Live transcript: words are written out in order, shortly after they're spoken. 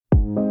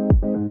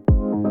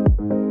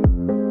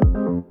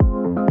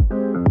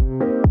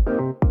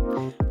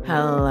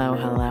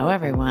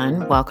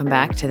everyone. Welcome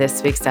back to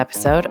this week's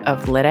episode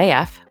of Lit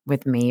AF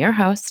with me, your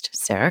host,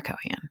 Sarah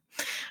Cohen.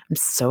 I'm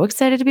so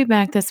excited to be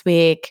back this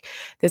week.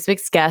 This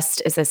week's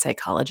guest is a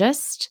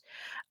psychologist.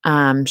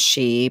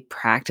 She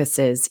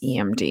practices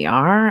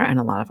EMDR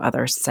and a lot of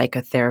other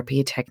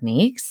psychotherapy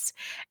techniques.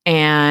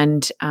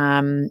 And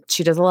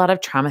she does a lot of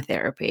trauma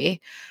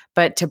therapy.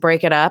 But to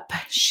break it up,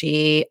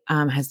 she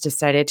has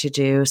decided to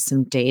do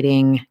some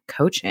dating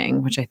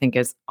coaching, which I think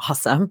is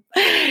awesome.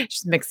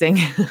 She's mixing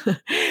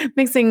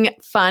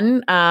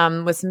fun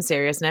with some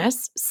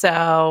seriousness.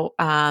 So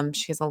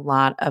she has a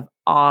lot of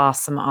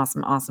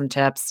awesome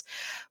tips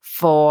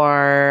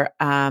for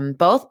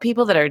both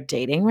people that are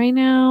dating right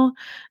now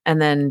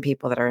and then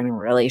people that are in a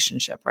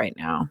relationship right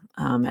now.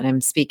 And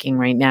I'm speaking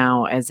right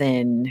now as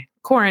in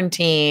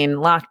quarantine,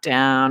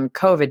 lockdown,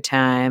 COVID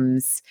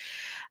times.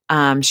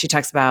 She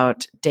talks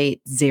about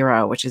date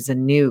zero, which is a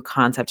new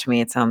concept to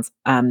me. It sounds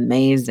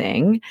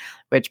amazing,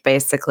 which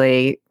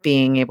basically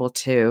being able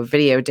to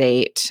video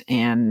date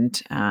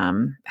and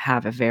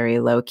have a very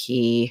low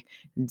key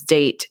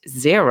date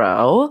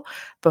zero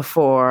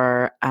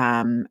before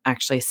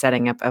actually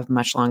setting up a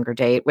much longer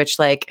date, which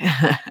like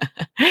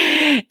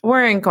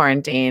we're in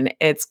quarantine.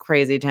 It's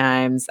crazy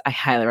times. I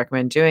highly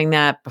recommend doing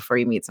that before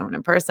you meet someone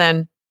in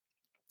person.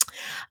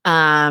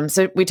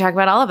 So we talk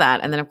about all of that.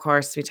 And then of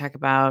course we talk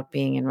about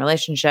being in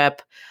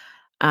relationship,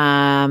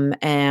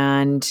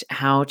 and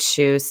how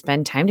to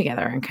spend time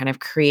together and kind of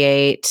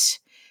create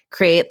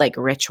like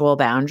ritual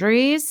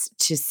boundaries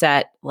to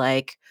set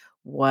like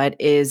what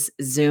is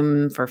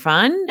Zoom for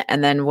fun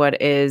and then what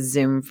is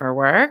Zoom for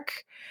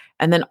work.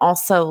 And then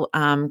also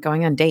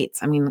going on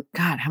dates. I mean,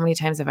 God, how many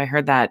times have I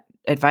heard that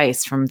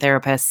advice from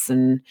therapists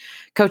and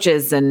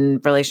coaches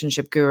and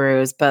relationship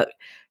gurus? But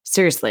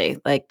seriously,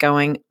 like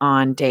going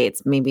on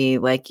dates, maybe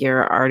like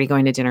you're already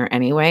going to dinner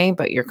anyway,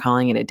 but you're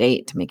calling it a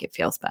date to make it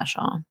feel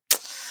special.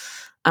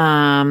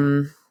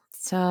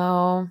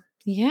 So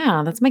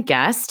yeah, that's my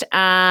guest.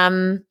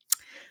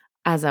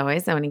 As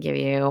always, I want to give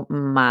you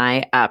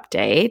my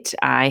update.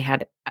 I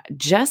had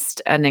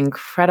just an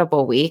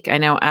incredible week. I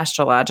know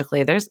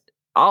astrologically there's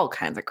all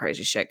kinds of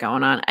crazy shit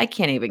going on. I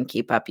can't even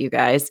keep up, you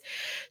guys.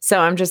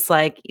 So I'm just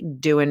like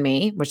doing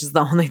me, which is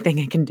the only thing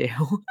I can do.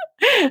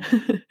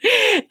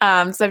 So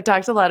I've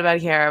talked a lot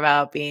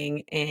about being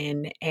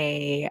in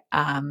a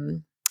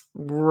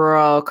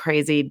real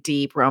crazy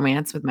deep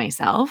romance with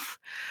myself.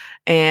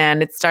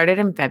 And it started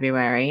in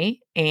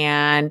February.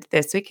 And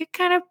this week it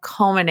kind of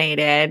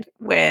culminated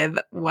with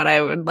what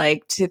I would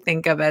like to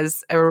think of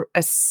as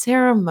a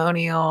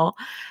ceremonial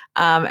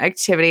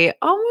activity,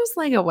 almost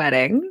like a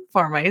wedding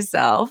for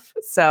myself.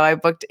 So I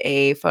booked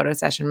a photo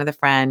session with a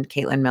friend,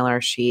 Caitlin Miller.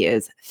 She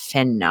is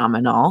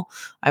phenomenal.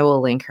 I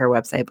will link her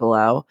website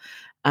below.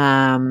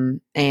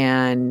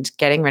 And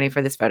getting ready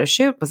for this photo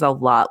shoot was a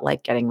lot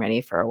like getting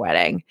ready for a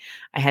wedding.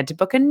 I had to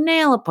book a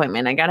nail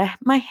appointment. I got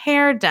my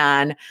hair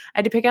done. I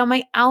had to pick out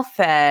my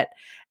outfit.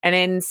 And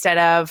instead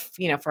of,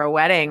 for a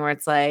wedding where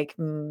it's like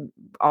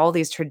all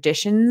these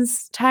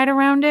traditions tied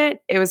around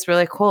it, it was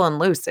really cool and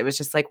loose. It was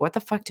just like, what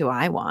the fuck do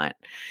I want?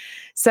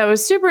 So I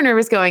was super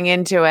nervous going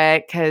into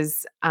it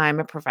because I'm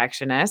a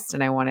perfectionist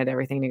and I wanted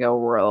everything to go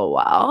real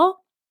well.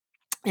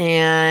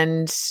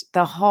 And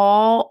the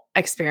whole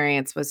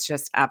experience was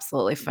just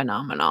absolutely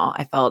phenomenal.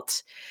 I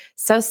felt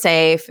so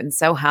safe and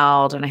so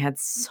held, and I had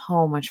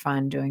so much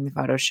fun doing the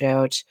photo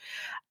shoot.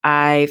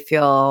 I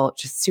feel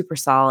just super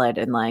solid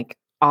in like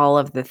all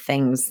of the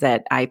things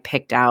that I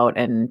picked out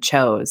and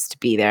chose to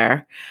be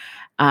there.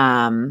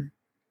 And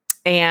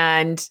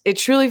it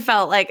truly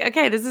felt like,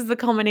 okay, this is the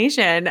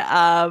culmination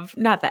of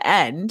not the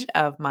end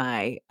of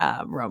my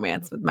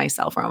romance with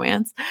myself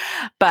romance,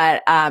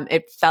 but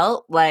it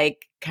felt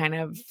like kind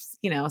of,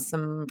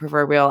 some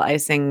proverbial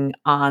icing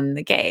on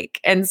the cake.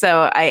 And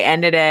so I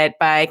ended it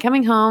by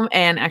coming home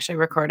and actually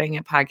recording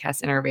a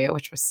podcast interview,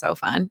 which was so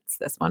fun. It's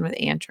this one with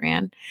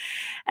Antran.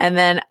 And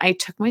then I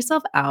took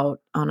myself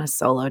out on a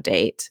solo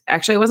date.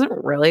 Actually, it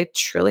wasn't really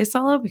truly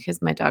solo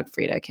because my dog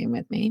Frida came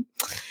with me.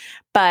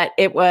 But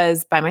it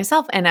was by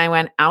myself, and I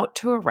went out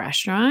to a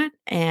restaurant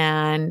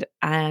and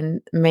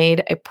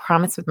made a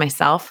promise with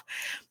myself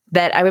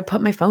that I would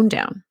put my phone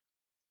down.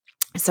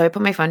 So I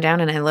put my phone down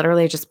and I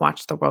literally just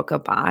watched the world go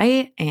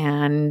by,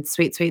 and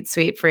sweet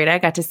Frida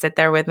got to sit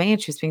there with me,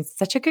 and she was being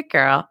such a good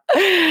girl.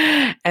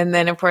 And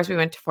then of course we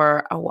went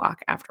for a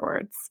walk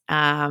afterwards.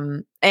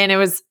 And it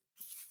was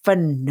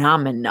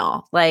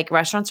phenomenal. Like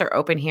restaurants are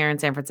open here in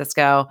San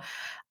Francisco.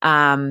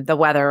 The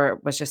weather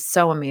was just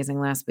so amazing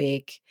last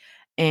week.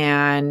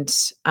 And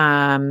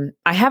I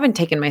haven't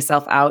taken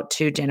myself out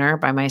to dinner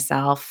by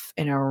myself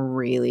in a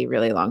really,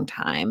 really long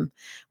time.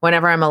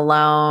 Whenever I'm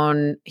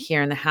alone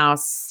here in the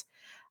house,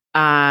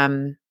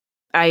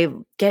 I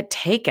get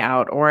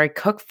takeout or I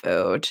cook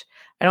food.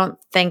 I don't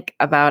think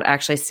about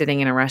actually sitting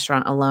in a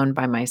restaurant alone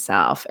by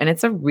myself. And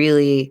it's a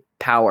really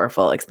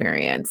powerful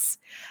experience.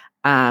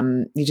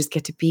 You just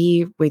get to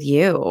be with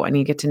you and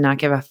you get to not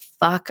give a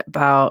fuck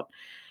about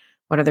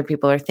what other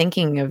people are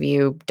thinking of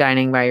you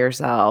dining by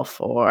yourself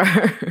or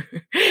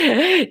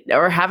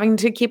or having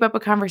to keep up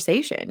a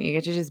conversation. You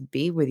get to just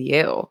be with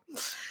you.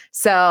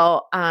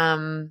 So,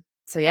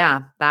 so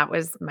yeah, that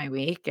was my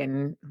week,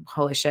 and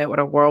holy shit, what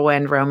a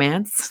whirlwind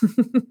romance.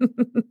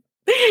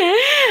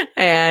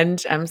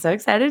 And I'm so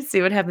excited to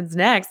see what happens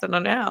next. I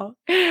don't know.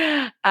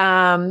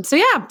 So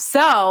yeah,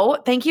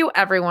 so thank you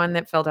everyone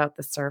that filled out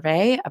the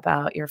survey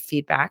about your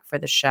feedback for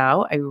the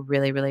show. I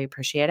really, really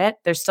appreciate it.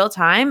 There's still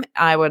time.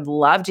 I would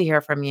love to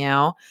hear from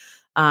you.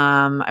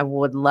 I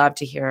would love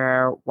to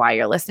hear why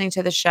you're listening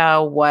to the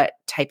show, what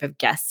type of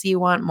guests you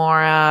want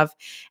more of,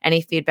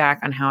 any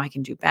feedback on how I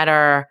can do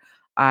better.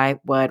 I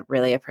would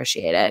really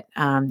appreciate it.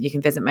 You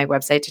can visit my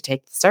website to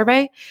take the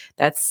survey.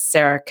 That's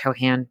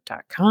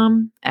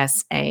sarahcohan.com,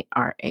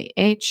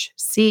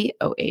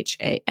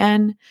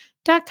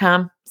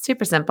 sarahchohan.com.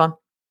 Super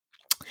simple.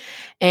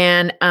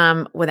 And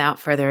without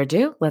further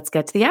ado, let's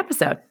get to the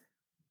episode.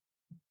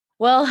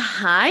 Well,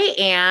 hi,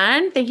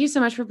 Anne. Thank you so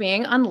much for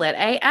being on Lit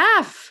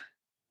AF.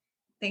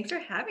 Thanks for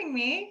having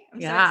me. I'm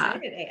so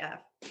excited, AF.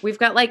 We've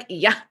got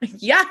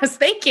yes,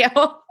 thank you.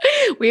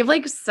 We have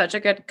like such a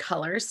good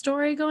color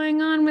story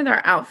going on with our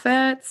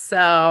outfits.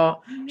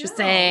 So just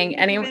saying,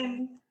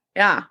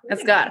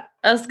 it's good.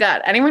 It's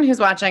good. Anyone who's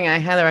watching, I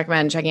highly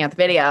recommend checking out the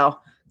video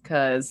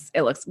because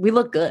we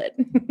look good.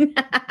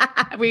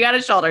 We got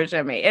a shoulder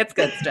shimmy. It's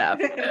good stuff.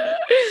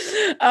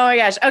 Oh my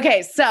gosh.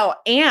 Okay. So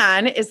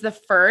Anne is the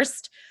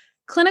first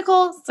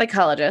clinical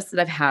psychologist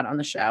that I've had on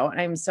the show. And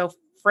I'm so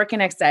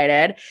freaking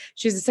excited.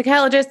 She's a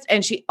psychologist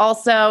and she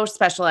also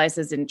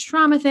specializes in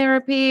trauma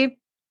therapy.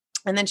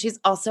 And then she's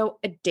also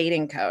a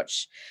dating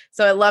coach.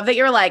 So I love that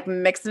you're like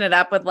mixing it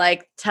up with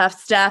like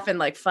tough stuff and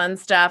like fun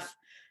stuff.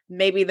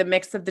 Maybe the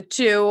mix of the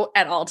two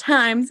at all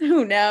times.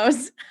 Who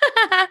knows?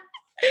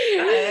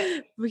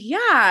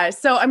 Yeah.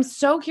 So I'm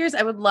so curious.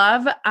 I would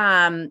love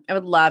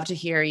to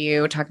hear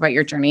you talk about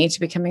your journey to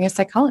becoming a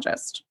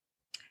psychologist.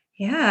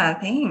 Yeah,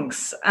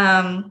 thanks.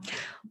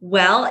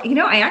 Well,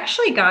 I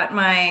actually got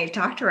my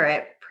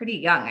doctorate pretty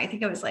young. I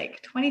think I was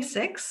like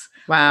 26.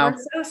 Wow.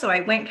 Or so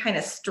I went kind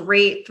of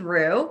straight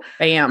through.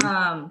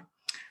 Bam.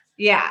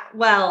 Yeah.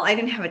 Well, I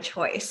didn't have a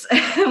choice.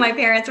 My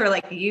parents were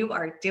like, you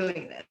are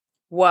doing this.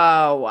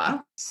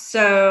 Whoa.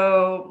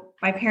 So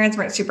my parents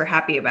weren't super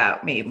happy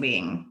about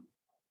me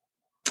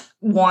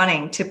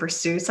wanting to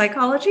pursue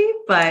psychology,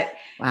 but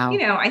wow.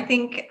 I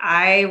think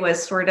I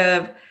was sort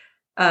of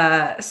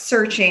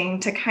searching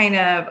to kind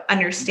of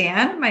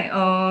understand my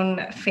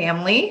own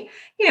family.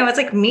 It's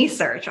like me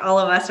search. All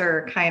of us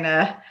are kind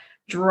of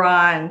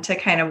drawn to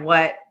kind of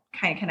what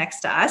kind of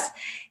connects to us.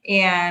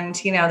 And,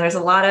 there's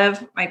a lot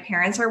of, my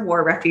parents are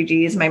war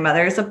refugees. My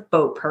mother is a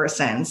boat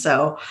person.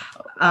 So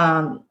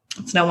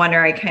it's no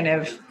wonder I kind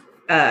of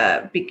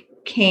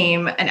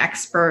became an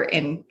expert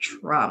in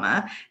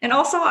trauma. And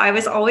also I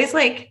was always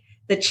like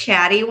the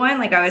chatty one.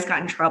 Like I always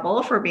got in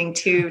trouble for being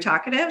too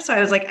talkative. So I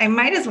was like, I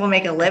might as well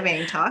make a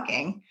living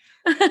talking.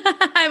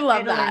 I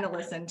love that. Learn to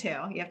listen too.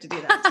 You have to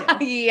do that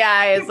too.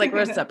 Yeah, it's like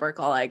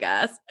reciprocal, I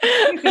guess.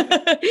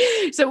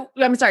 So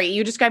I'm sorry,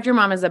 you described your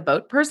mom as a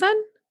boat person?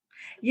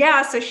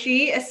 Yeah. So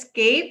she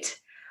escaped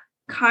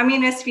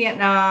communist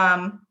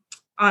Vietnam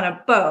on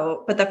a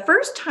boat, but the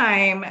first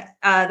time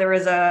there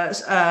was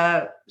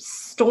a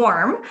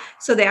storm,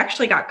 so they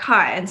actually got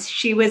caught, and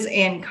she was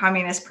in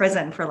communist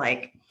prison for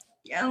like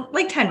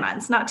 10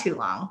 months, not too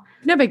long.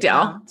 No big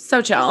deal.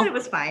 So chill. It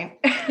was fine.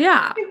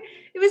 Yeah.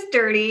 It was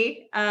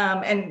dirty.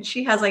 And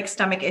she has like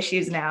stomach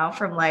issues now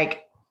from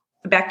like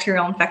a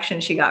bacterial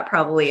infection she got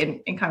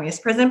probably in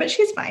communist prison, but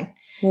she's fine.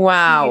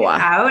 Wow. She made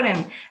it out.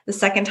 And the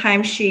second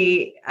time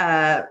she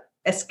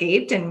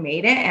escaped and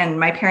made it. And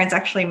my parents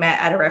actually met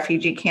at a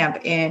refugee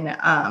camp in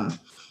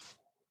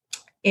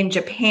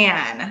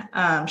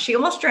Japan. She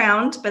almost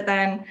drowned, but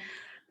then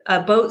a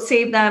boat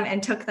saved them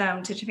and took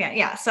them to Japan.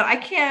 Yeah. So I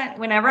can't,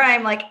 whenever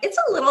I'm like, it's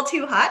a little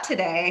too hot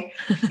today,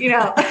 I'm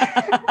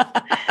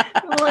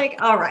like,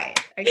 all right.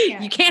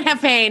 You can't have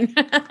pain.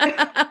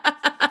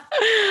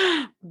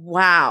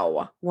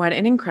 Wow. What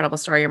an incredible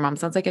story. Your mom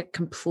sounds like a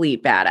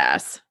complete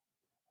badass.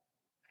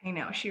 I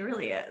know. She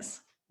really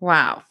is.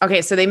 Wow.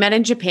 Okay. So they met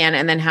in Japan,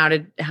 and then how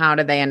did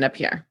they end up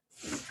here?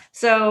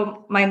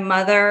 So my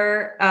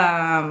mother,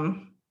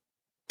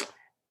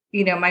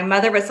 my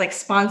mother was like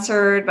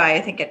sponsored by,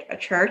 I think, a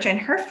church, and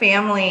her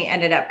family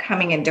ended up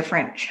coming in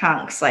different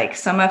chunks. Like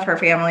some of her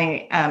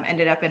family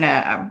ended up in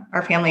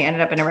our family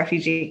ended up in a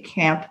refugee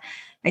camp,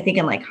 I think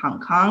in like Hong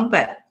Kong,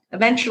 but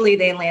eventually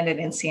they landed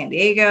in San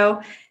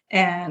Diego.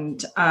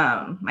 And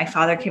my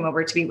father came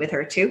over to be with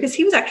her too, because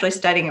he was actually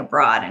studying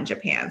abroad in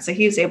Japan. So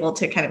he was able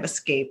to kind of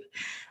escape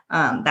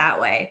that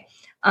way.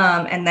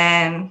 And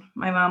then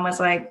my mom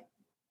was like,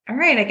 all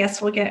right, I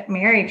guess we'll get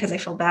married because I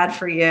feel bad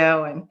for you.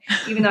 And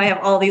even though I have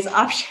all these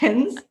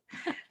options.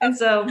 And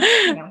so,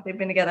 they've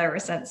been together ever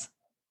since.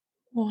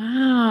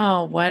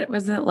 Wow. What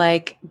was it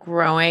like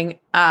growing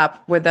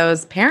up with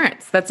those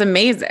parents? That's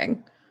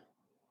amazing.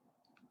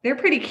 They're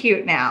pretty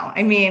cute now.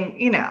 I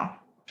mean,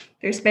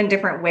 there's been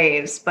different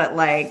waves, but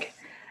like,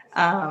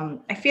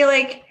 I feel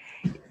like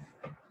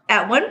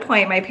at one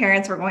point my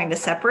parents were going to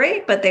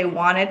separate, but they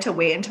wanted to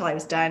wait until I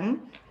was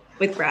done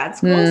with grad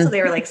school. So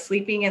they were like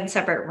sleeping in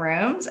separate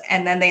rooms,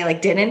 and then they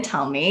like didn't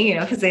tell me, you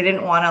know, because they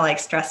didn't want to like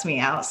stress me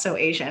out. So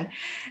Asian.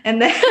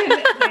 And then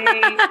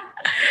they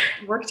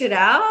worked it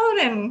out,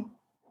 and,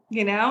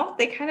 you know,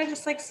 they kind of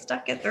just like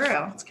stuck it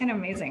through. It's kind of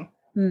amazing.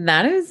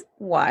 That is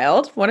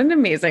wild. What an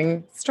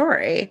amazing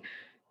story.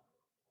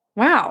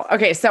 Wow.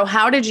 Okay. So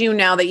how did you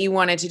know that you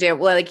wanted to do,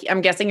 well, like,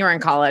 I'm guessing you were in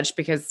college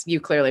because you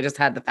clearly just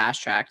had the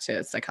fast track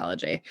to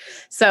psychology.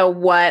 So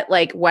what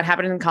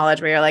happened in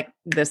college where you're like,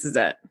 this is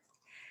it?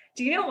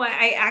 Do you know what?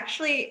 I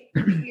actually,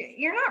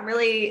 you're not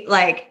really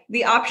like,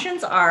 the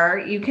options are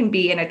you can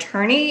be an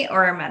attorney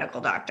or a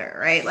medical doctor,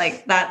 right?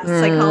 Like that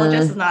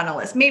psychologist is not on a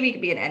list. Maybe you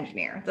could be an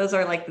engineer. Those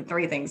are like the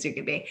three things you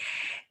could be.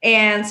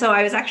 And so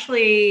I was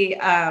actually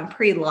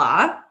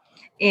pre-law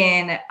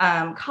in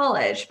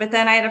college, but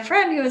then I had a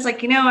friend who was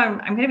like, you know, I'm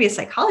going to be a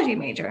psychology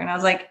major. And I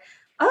was like,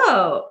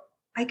 oh,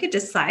 I could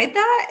decide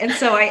that. And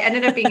so I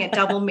ended up being a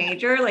double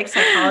major. Like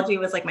psychology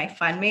was like my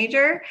fun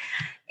major.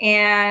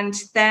 And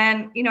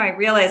then, you know, I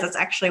realized that's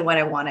actually what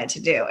I wanted to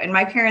do. And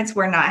my parents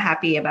were not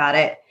happy about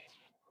it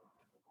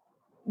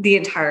the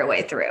entire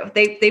way through.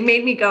 They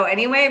made me go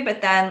anyway,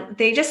 but then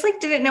they just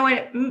like didn't know what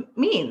it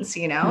means,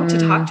 you know, to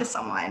talk to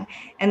someone.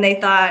 And they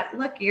thought,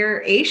 look,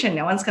 you're Asian.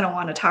 No one's going to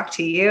want to talk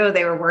to you.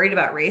 They were worried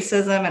about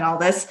racism and all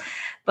this.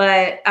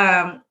 But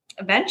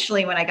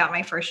eventually when I got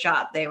my first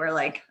job, they were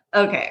like,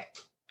 okay,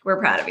 we're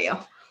proud of you.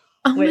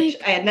 Oh, which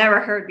I had never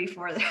heard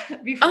before.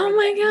 Oh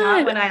my God.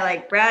 Not when I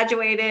like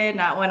graduated,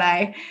 not when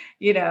I,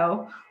 you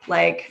know,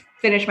 like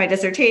finished my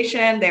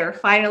dissertation. They were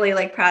finally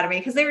like proud of me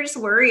because they were just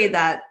worried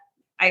that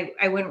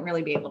I wouldn't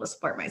really be able to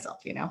support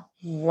myself, you know?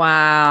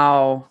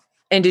 Wow.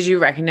 And did you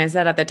recognize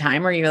that at the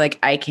time, or you were like,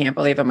 I can't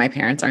believe that my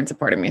parents aren't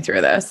supporting me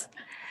through this?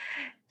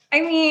 I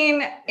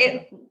mean,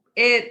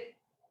 it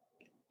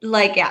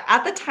like, yeah,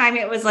 at the time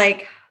it was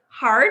like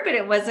hard, but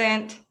it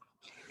wasn't.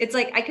 It's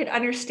like, I could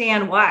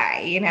understand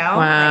why, you know,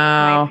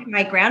 wow. Like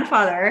my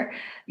grandfather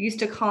used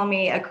to call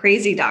me a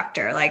crazy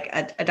doctor, like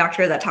a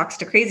doctor that talks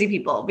to crazy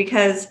people,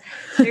 because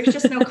there's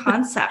just no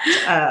concept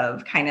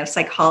of kind of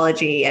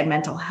psychology and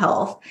mental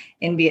health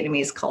in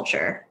Vietnamese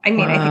culture. I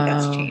mean, I think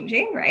that's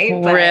changing, right?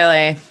 But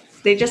really?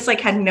 They just like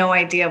had no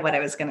idea what I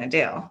was going to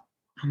do.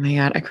 Oh my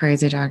God, a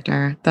crazy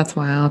doctor. That's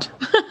wild.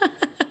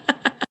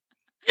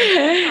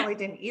 I probably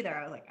didn't either.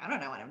 I was like, I don't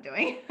know what I'm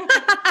doing.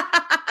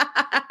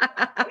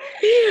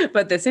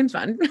 But this seems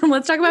fun.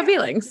 Let's talk about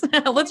feelings.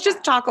 Let's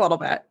just talk a little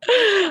bit.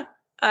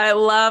 I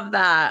love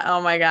that.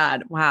 Oh my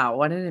God. Wow.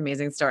 What an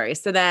amazing story.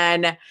 So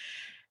then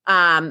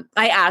I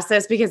asked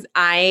this because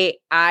I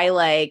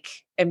like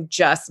am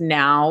just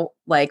now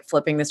like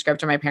flipping the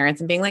script to my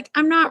parents and being like,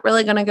 I'm not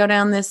really going to go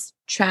down this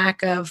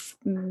track of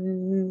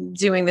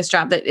doing this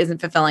job that isn't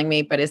fulfilling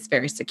me, but is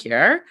very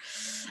secure.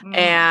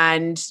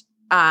 And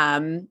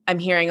I'm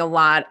hearing a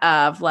lot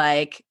of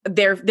like,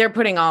 they're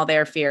putting all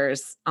their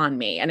fears on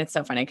me. And it's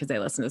so funny because they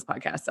listen to this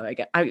podcast. So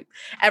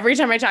every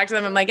time I talk to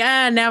them, I'm like,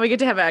 now we get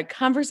to have a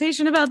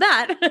conversation about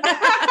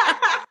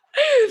that.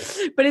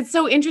 But it's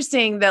so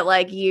interesting that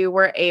like you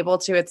were able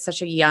to, at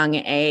such a young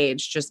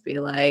age, just be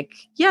like,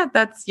 yeah,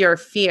 that's your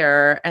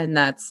fear. And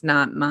that's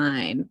not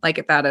mine.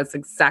 Like that is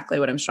exactly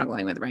what I'm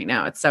struggling with right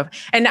now. It's so,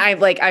 and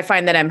I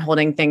find that I'm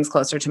holding things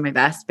closer to my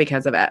vest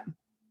because of it.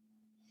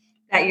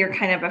 That you're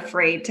kind of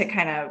afraid to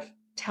kind of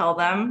tell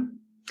them?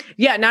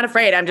 Yeah, not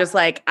afraid. I'm just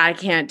like, I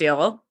can't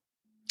deal.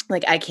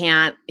 Like, I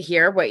can't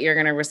hear what you're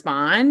going to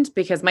respond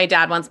because my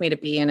dad wants me to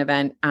be an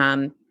event.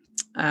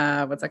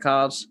 What's it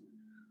called?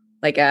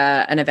 Like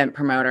an event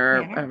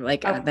promoter or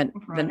like an event.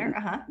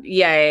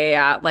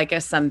 Yeah.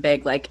 Like some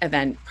big like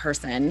event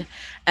person.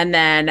 And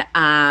then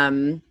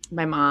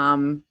my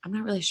mom, I'm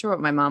not really sure what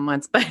my mom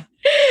wants, but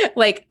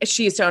like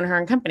she used to own her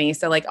own company.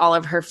 So like all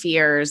of her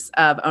fears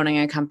of owning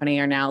a company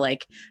are now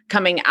like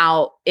coming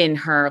out in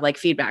her like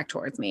feedback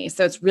towards me.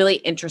 So it's really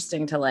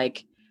interesting to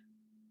like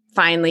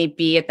finally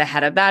be at the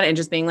head of that and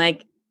just being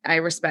like, I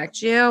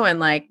respect you. And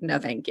like, no,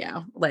 thank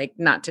you. Like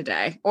not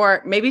today,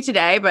 or maybe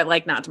today, but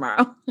like not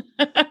tomorrow.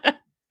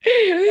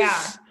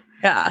 Yeah.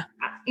 I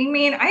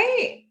mean,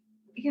 I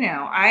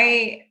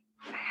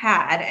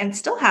had and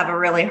still have a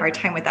really hard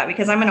time with that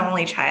because I'm an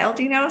only child,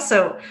 you know,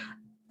 so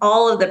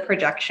all of the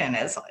projection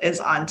is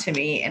onto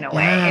me in a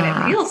way. And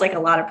it feels like a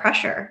lot of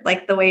pressure,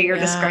 like the way you're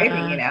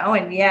describing, you know,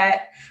 and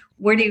yet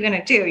what are you going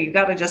to do? You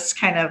got to just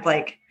kind of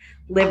like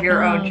live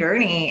your own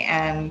journey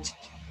and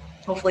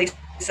hopefully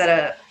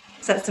set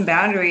some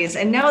boundaries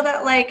and know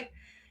that like,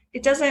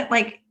 it doesn't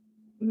like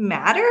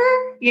matter,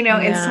 you know,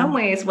 in some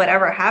ways,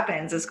 whatever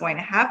happens is going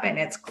to happen.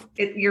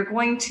 You're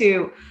going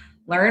to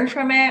learn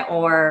from it,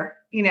 or,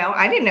 you know,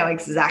 I didn't know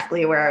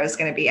exactly where I was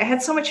going to be. I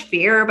had so much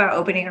fear about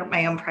opening up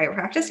my own private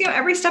practice. You know,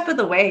 every step of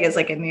the way is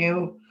like a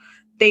new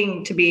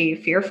thing to be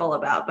fearful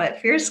about, but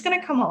fear is going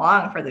to come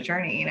along for the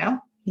journey, you know?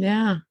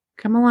 Yeah.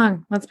 Come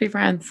along. Let's be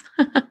friends.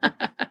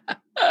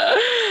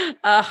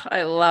 Oh,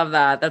 I love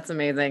that. That's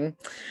amazing.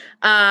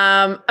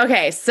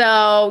 Okay,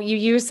 so you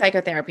use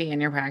psychotherapy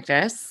in your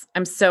practice.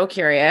 I'm so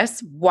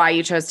curious why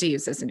you chose to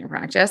use this in your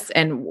practice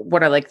and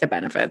what are like the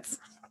benefits?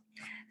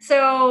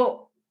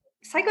 So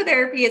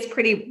psychotherapy is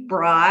pretty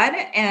broad,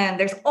 and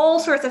there's all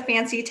sorts of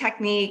fancy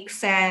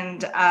techniques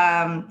and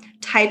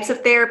types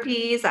of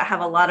therapies that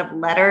have a lot of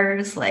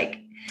letters like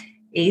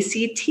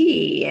ACT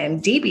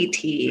and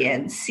DBT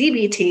and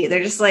CBT.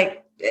 They're just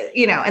like,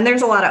 and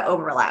there's a lot of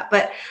overlap.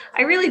 But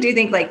I really do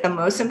think like the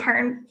most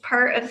important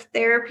part of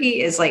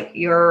therapy is like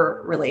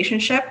your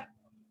relationship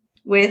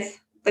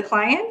with the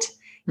client,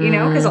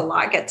 because a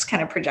lot gets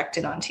kind of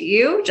projected onto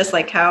you, just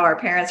like how our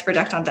parents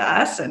project onto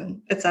us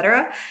and et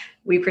cetera.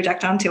 We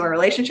project onto our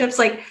relationships.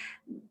 Like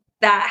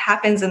that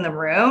happens in the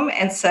room.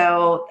 And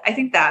so I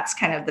think that's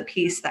kind of the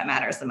piece that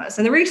matters the most.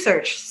 And the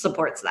research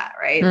supports that,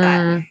 right?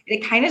 That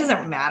it kind of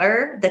doesn't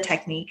matter the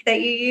technique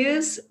that you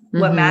use.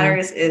 What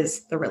matters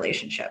is the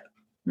relationship.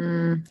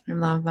 I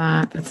love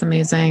that. That's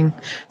amazing.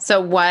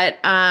 So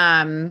what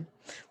acronym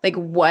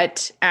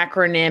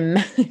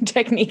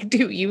technique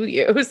do you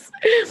use?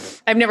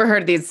 I've never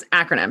heard of these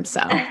acronyms.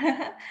 So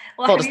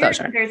well, full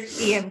disclosure. There's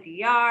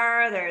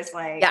EMDR. There's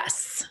like,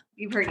 yes.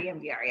 You've heard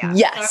EMDR, yeah.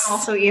 Yes. So I'm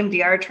also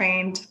EMDR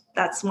trained.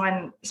 That's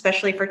one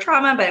especially for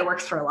trauma, but it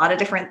works for a lot of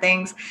different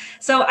things.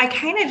 So I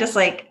kind of just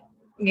like,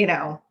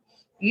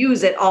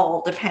 use it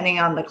all depending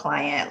on the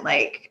client.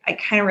 Like I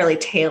kind of really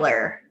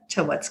tailor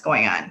to what's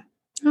going on.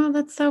 Oh,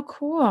 that's so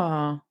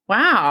cool.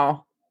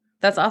 Wow.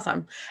 That's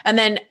awesome. And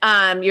then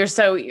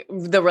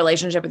the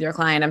relationship with your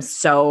client, I'm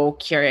so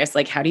curious,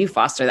 like how do you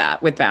foster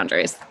that with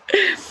boundaries?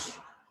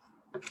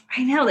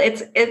 I know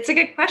it's a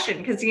good question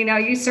because,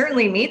 you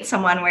certainly meet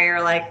someone where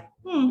you're like,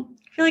 I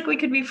feel like we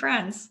could be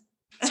friends.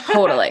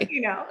 Totally.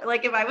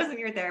 Like if I wasn't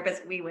your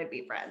therapist, we would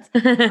be friends.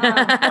 But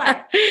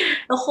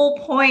the whole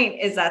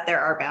point is that there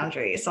are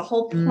boundaries. The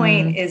whole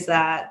point is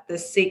that the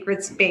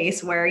sacred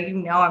space where,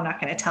 I'm not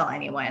going to tell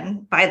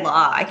anyone by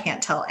law, I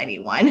can't tell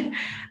anyone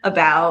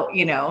about,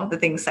 the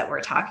things that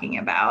we're talking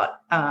about.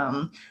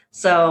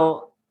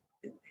 So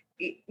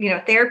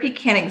therapy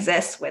can't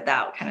exist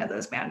without kind of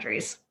those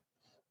boundaries.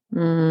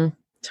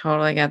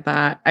 Totally get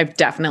that. I've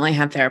definitely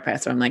had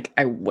therapists where I'm like,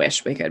 I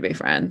wish we could be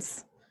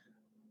friends.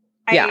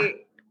 Yeah.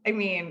 I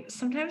mean,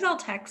 sometimes I'll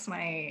text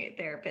my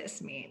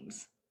therapist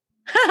memes.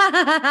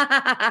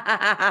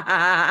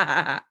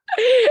 I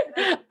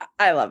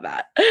love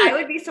that. I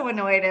would be so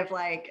annoyed if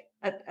like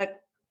a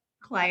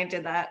client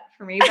did that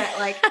for me, but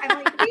like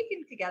I'm like, we've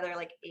been together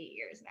like 8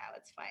 years now.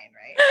 It's fine,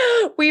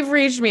 right? We've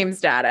reached meme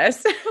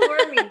status.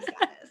 We're meme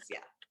status, yeah.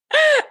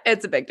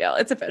 It's a big deal.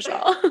 It's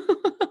official.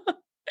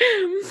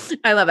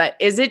 I love it.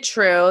 Is it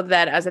true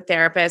that as a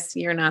therapist,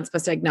 you're not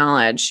supposed to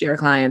acknowledge your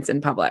clients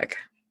in public?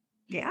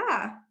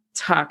 Yeah.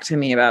 Talk to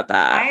me about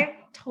that.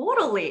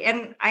 Totally.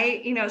 And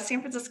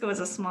San Francisco is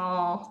a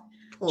small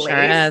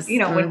place,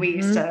 Sure when we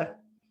used to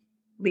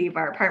leave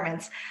our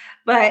apartments,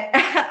 but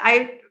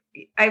I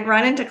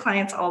run into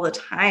clients all the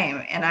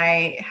time and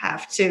I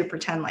have to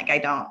pretend like I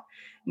don't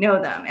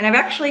know them. And I've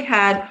actually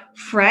had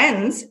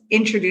friends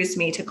introduce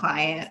me to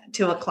clients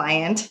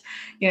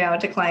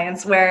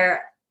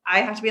where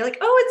I have to be like,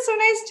 oh, it's so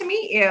nice to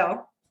meet you.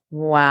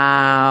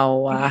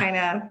 Wow. And kind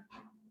of,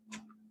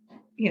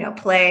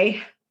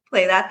 play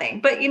that thing.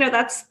 But,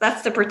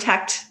 that's to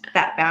protect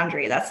that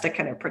boundary. That's to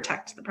kind of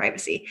protect the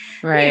privacy.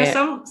 Right.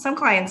 But, some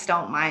clients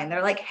don't mind.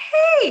 They're like,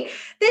 hey,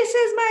 this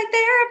is my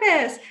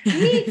therapist.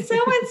 Meet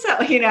so-and-so,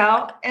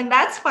 and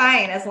that's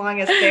fine as long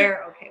as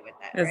they're okay with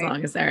it. As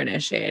long as they're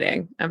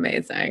initiating.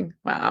 Amazing.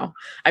 Wow.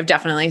 I've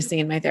definitely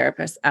seen my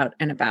therapist out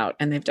and about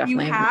and they've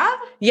definitely. You have?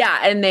 Yeah.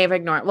 And they've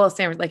ignored,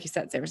 like you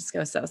said, San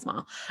Francisco is so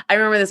small. I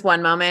remember this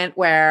one moment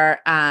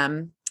where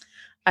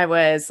I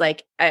was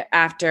like,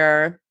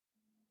 after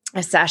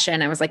a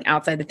session, I was like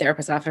outside the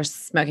therapist's office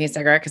smoking a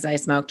cigarette because I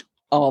smoked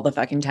all the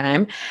fucking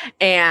time.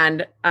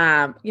 And,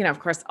 of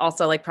course,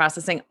 also like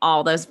processing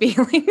all those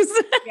feelings.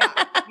 Yeah.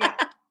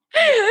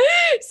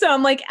 So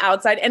I'm like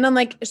outside and I'm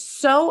like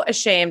so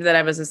ashamed that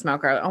I was a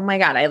smoker. Oh my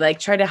God. I like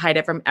tried to hide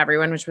it from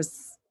everyone, which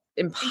was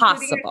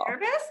impossible.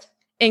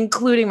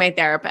 Including my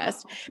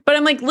therapist. But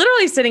I'm like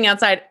literally sitting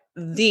outside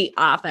the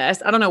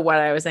office. I don't know what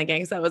I was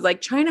thinking. So I was like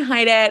trying to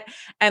hide it.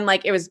 And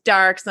like, it was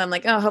dark. So I'm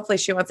like, oh, hopefully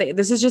she won't say,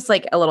 this is just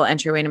like a little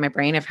entryway into my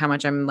brain of how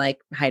much I'm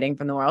like hiding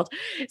from the world.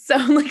 So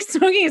I'm like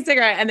smoking a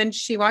cigarette and then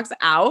she walks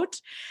out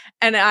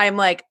and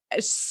I'm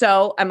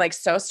so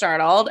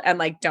startled and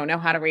like, don't know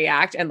how to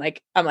react. And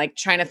like, I'm like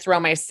trying to throw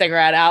my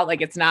cigarette out.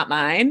 Like it's not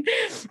mine.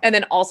 And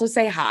then also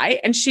say hi.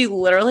 And she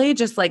literally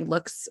just like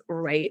looks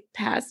right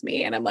past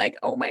me. And I'm like,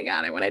 oh my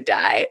God, I want to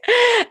die.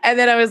 And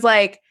then I was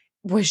like,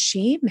 was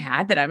she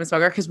mad that I'm a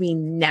smoker? Because we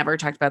never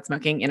talked about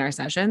smoking in our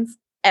sessions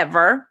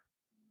ever.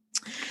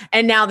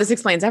 And now this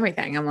explains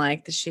everything. I'm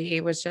like,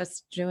 she was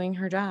just doing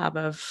her job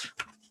of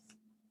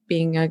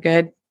being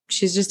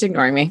she's just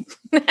ignoring me.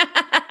 Did you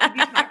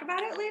talk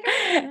about it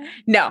later?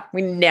 No,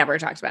 we never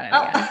talked about it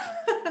again.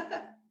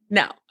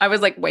 No, I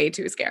was like way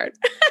too scared.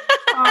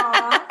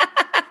 Aww.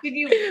 Did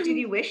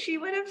you wish she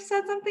would have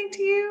said something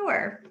to you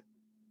or?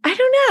 I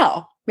don't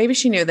know. Maybe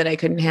she knew that I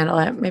couldn't handle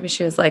it. Maybe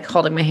she was like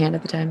holding my hand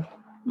at the time.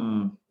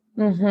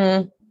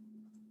 Mm-hmm.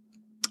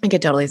 I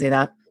could totally see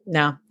that.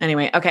 No.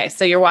 Anyway. Okay.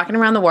 So you're walking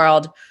around the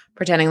world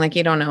pretending like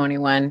you don't know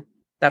anyone.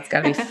 That's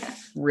got to be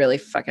really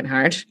fucking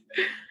hard.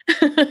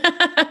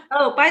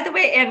 Oh, by the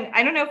way, and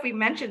I don't know if we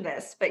mentioned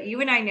this, but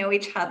you and I know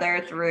each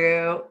other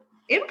through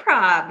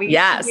improv. We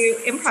used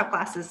to do improv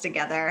classes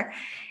together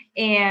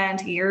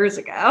and years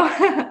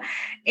ago.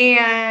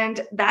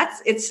 And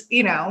it's,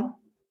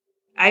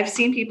 I've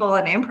seen people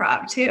in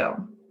improv too.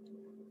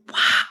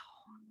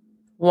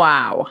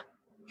 Wow.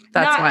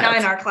 That's not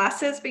in our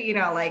classes, but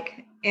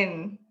like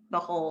in the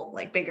whole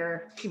like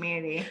bigger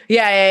community.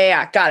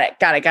 Yeah. Got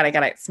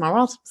it. Small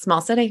world,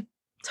 small city.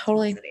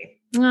 Totally.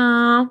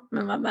 Oh, I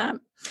love that.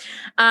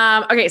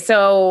 Okay.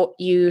 So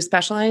you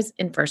specialize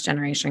in first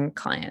generation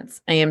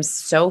clients. I am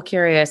so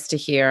curious to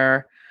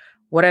hear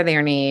what are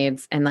their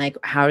needs and like,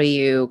 how do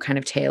you kind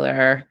of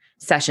tailor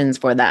sessions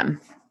for them?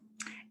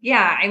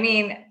 Yeah. I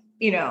mean,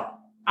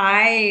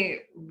 I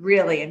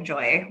really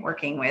enjoy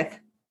working with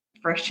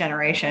first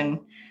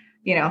generation.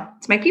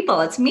 It's my people,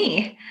 it's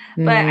me.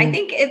 But I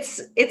think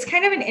it's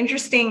kind of an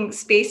interesting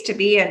space to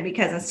be in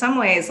because in some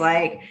ways,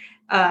 like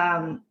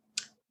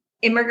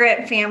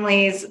immigrant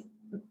families,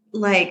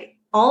 like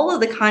all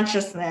of the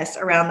consciousness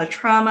around the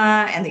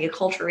trauma and the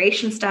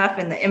acculturation stuff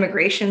and the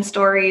immigration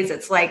stories,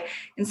 it's like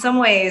in some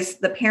ways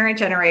the parent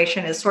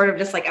generation is sort of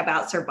just like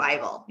about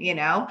survival,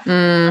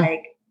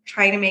 like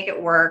trying to make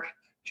it work,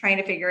 trying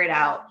to figure it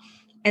out.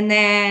 And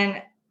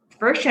then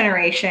first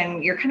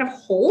generation, you're kind of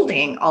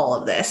holding all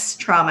of this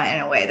trauma in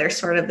a way. There's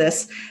sort of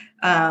this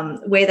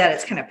way that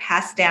it's kind of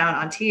passed down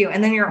onto you.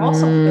 And then you're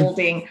also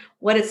holding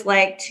what it's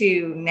like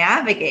to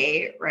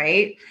navigate,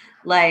 right?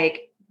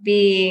 Like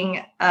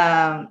being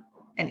an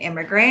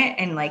immigrant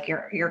and like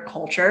your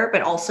culture,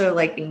 but also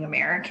like being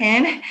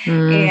American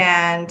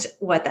and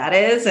what that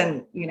is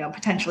and,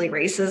 potentially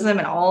racism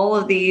and all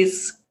of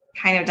these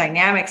kind of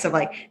dynamics of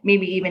like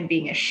maybe even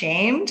being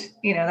ashamed,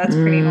 that's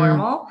pretty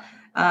normal.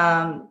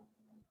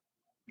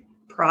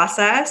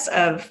 Process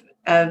of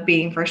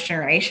being first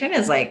generation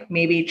is like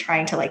maybe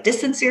trying to like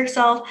distance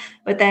yourself,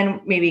 but then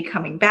maybe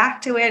coming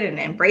back to it and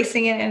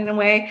embracing it in a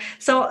way.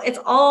 So it's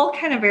all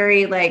kind of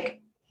very like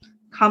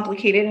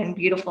complicated and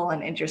beautiful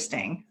and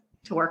interesting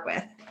to work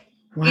with.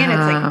 Wow. And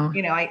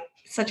it's like,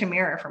 such a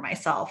mirror for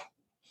myself.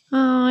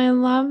 Oh, I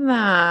love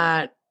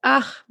that.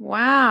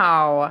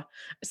 Wow.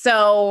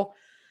 So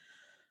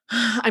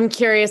I'm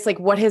curious, like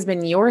what has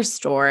been your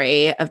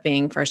story of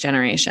being first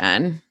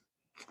generation?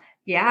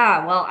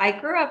 Yeah, well, I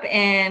grew up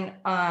in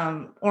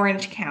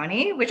Orange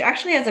County, which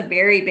actually has a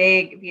very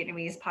big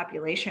Vietnamese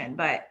population.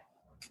 But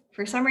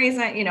for some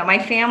reason, my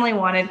family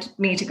wanted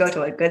me to go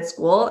to a good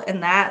school,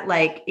 and that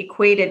like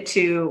equated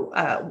to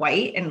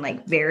white and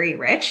like very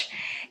rich.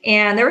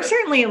 And there were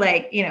certainly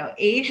like,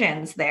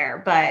 Asians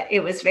there, but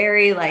it was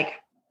very like,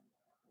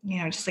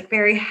 just like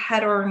very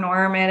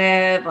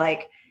heteronormative,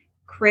 like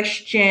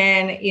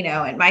Christian,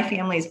 and my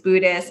family's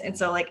Buddhist. And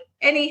so like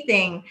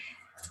anything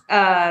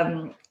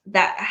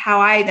that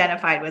how I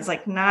identified was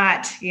like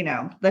not,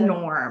 the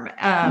norm.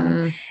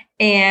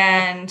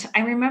 And I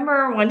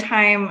remember one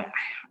time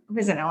I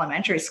was in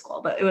elementary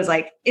school, but it was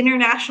like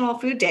International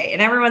Food Day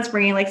and everyone's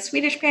bringing like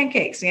Swedish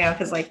pancakes,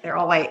 cause like they're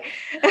all white.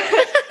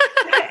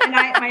 And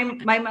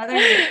my mother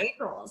made egg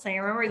rolls. I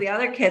remember the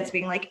other kids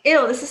being like,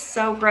 ew, this is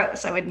so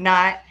gross. I would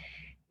not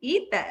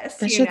eat this.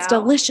 That shit's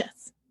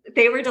delicious.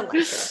 They were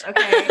delicious.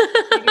 Okay.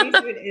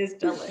 Vietnamese food is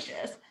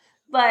delicious.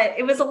 But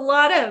it was a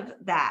lot of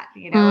that,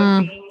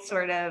 being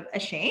sort of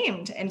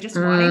ashamed and just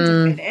wanting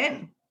to fit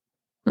in,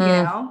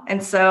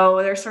 and so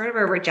there's sort of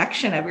a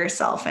rejection of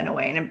yourself in a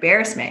way, an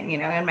embarrassment,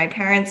 and my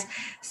parents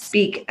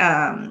speak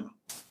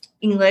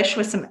English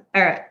with some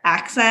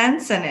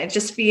accents and it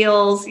just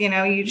feels,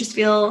 you just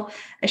feel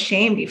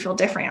ashamed. You feel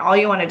different. All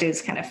you want to do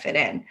is kind of fit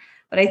in.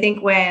 But I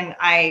think when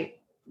I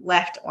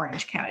left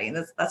Orange County,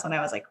 that's when I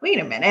was like, wait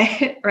a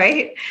minute,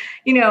 right?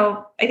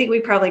 I think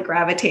we probably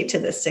gravitate to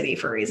this city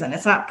for a reason.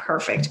 It's not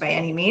perfect by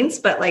any means,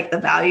 but like the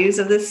values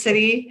of this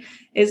city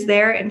is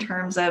there in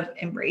terms of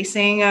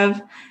embracing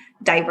of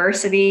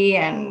diversity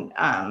and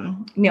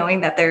knowing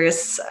that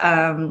there's,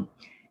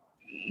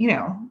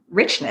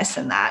 richness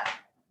in that.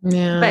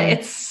 Yeah. But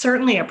it's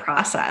certainly a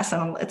process,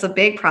 and it's a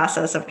big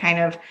process of kind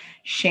of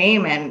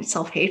shame and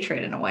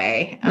self-hatred in a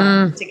way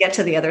to get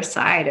to the other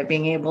side of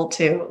being able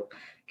to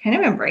kind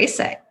of embrace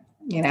it,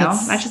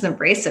 not just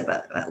embrace it,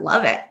 but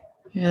love it.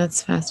 Yeah,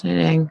 that's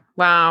fascinating.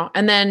 Wow.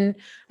 And then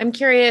I'm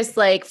curious,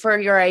 like for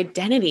your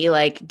identity,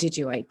 like, did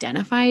you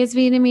identify as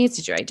Vietnamese?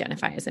 Did you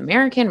identify as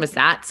American? Was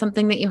that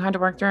something that you had to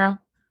work through?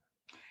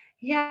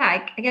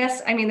 Yeah, I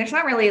guess, there's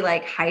not really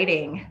like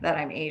hiding that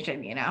I'm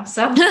Asian,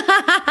 so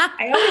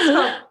I always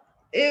felt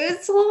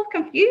it's a little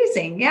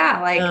confusing.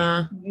 Yeah. Like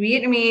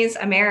Vietnamese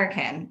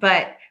American,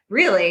 but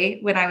really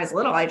when I was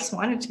little, I just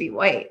wanted to be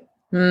white.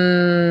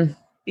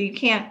 You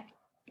can't,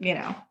 you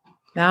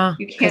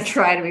can't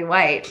try to be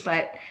white,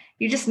 but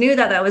you just knew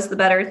that was the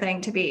better thing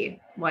to be: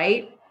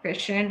 white,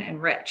 Christian,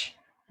 and rich.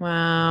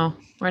 Wow.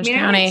 Orange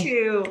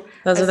County.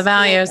 Those are the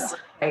values.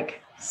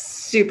 like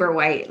super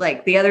white.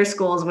 Like the other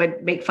schools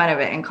would make fun of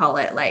it and call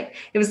it like,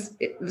 it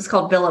was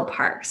called Villa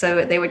Park.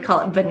 So they would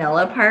call it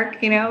Vanilla Park,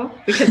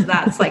 because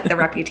that's like the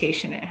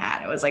reputation it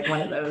had. It was like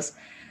one of those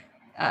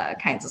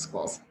kinds of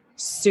schools.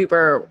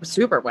 Super,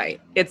 super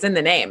white. It's in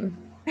the name.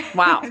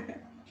 Wow.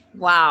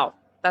 Wow.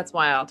 That's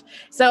wild.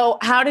 So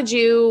how did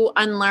you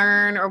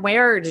unlearn, or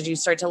where did you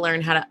start to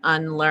learn how to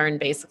unlearn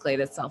basically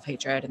the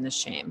self-hatred and the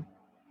shame?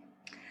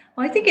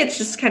 Well, I think it's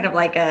just kind of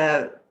like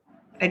a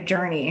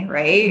journey,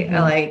 right? Mm-hmm.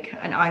 Like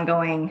an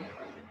ongoing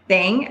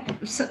thing.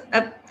 So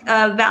a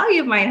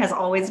value of mine has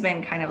always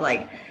been kind of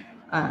like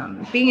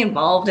being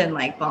involved in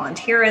like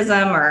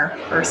volunteerism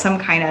or some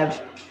kind of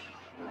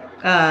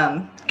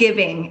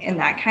giving in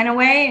that kind of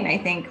way. And I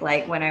think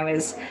like when I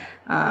was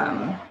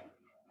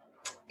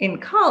in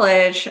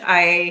college,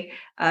 I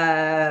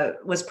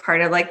was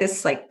part of like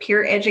this like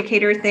peer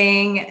educator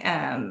thing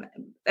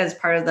as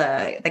part of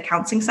the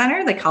counseling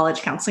center, the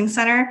college counseling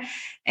center.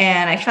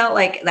 And I felt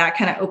like that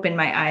kind of opened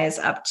my eyes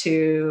up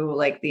to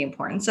like the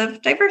importance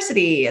of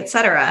diversity, et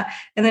cetera.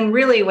 And then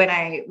really when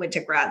I went to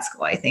grad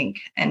school, I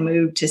think, and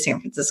moved to San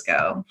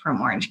Francisco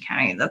from Orange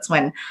County, that's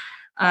when,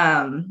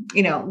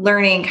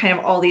 learning kind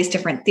of all these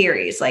different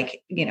theories,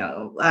 like,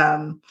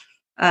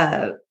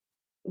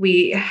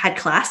 we had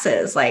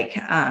classes like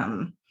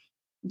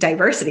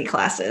diversity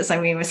classes. I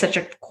mean, it was such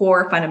a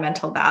core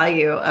fundamental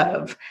value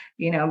of,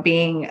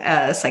 being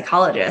a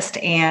psychologist.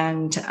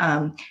 And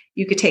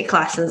you could take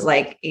classes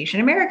like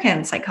Asian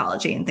American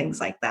psychology and things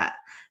like that.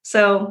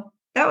 So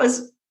that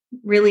was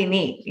really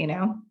neat,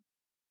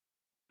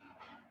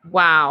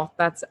 Wow.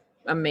 That's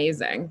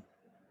amazing.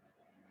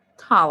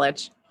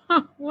 College.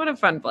 Huh, what a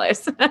fun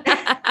place. Such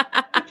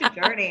a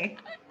journey.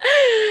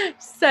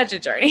 Such a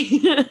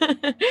journey.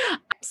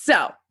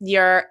 So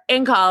you're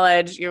in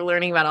college, you're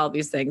learning about all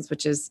these things,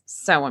 which is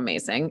so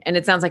amazing. And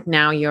it sounds like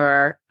now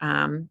you're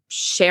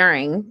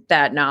sharing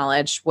that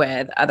knowledge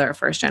with other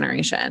first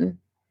generation.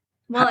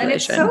 Well,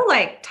 population. And it's so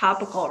like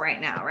topical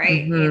right now,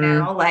 right?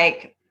 Mm-hmm.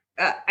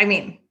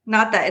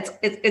 Not that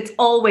it's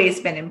always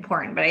been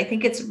important, but I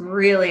think it's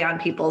really on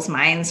people's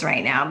minds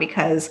right now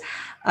because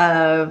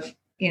of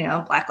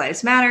Black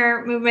Lives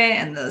Matter movement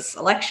and this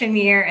election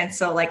year. And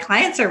so like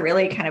clients are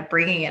really kind of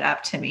bringing it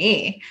up to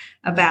me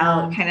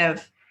about kind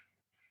of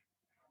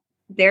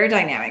their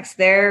dynamics,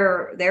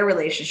 their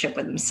relationship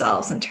with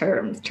themselves in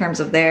terms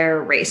of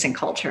their race and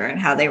culture and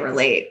how they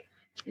relate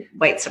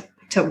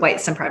to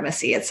white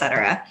supremacy, et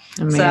cetera.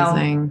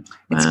 Amazing.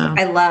 So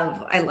I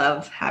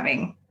love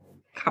having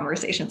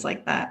conversations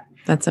like that.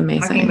 That's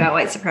amazing. Talking about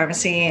white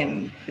supremacy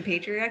and the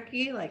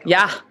patriarchy. Like,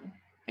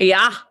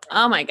 yeah.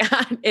 Oh my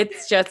God.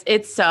 It's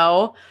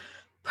so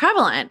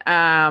prevalent.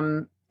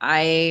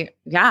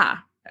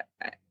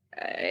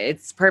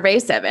 It's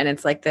pervasive, and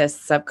it's like this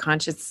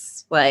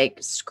subconscious like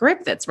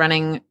script that's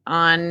running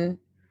on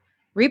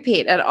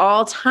repeat at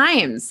all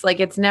times. Like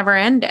it's never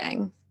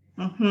ending.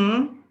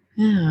 Mm-hmm.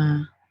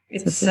 Yeah.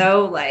 It's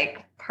so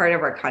like part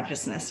of our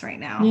consciousness right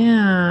now.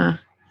 Yeah.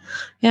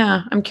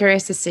 Yeah. I'm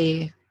curious to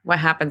see what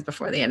happens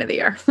before the end of the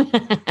year.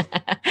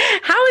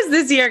 How is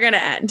this year going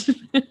to end?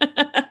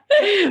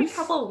 In a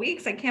couple of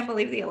weeks. I can't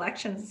believe the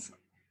elections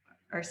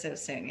are so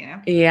soon,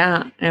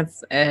 Yeah,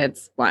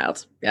 it's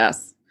wild.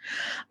 Yes.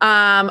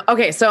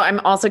 Okay. So I'm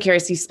also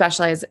curious, you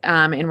specialize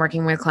in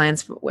working with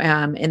clients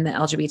in the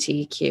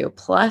LGBTQ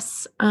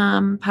plus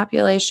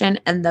population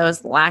and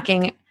those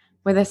lacking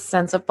with a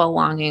sense of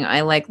belonging.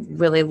 I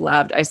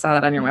I saw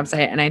that on your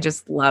website, and I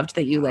just loved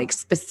that you like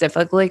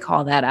specifically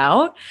call that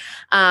out.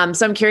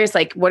 So I'm curious,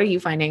 like, what are you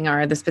finding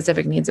are the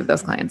specific needs of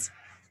those clients?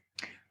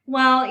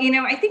 Well,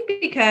 I think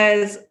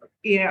because,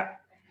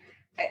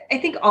 I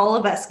think all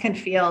of us can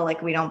feel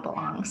like we don't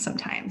belong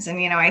sometimes. And,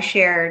 I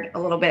shared a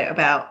little bit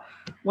about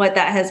what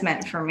that has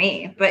meant for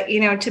me, but,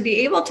 to be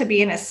able to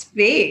be in a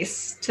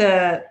space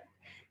to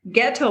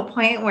get to a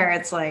point where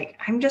it's like,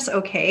 I'm just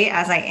okay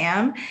as I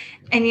am.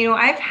 And,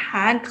 I've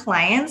had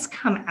clients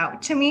come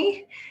out to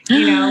me,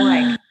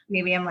 like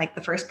maybe I'm like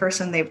the first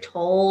person they've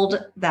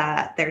told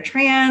that they're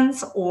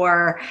trans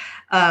or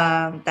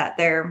that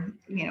they're,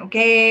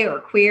 gay or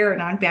queer or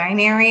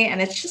non-binary.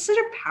 And it's just such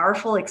a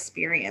powerful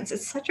experience.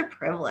 It's such a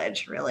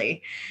privilege,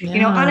 really.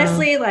 Yeah.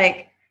 Honestly,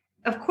 like,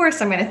 of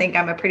course, I'm going to think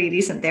I'm a pretty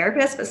decent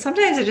therapist, but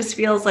sometimes it just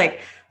feels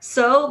like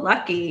so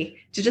lucky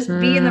to just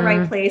be in the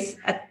right place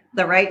at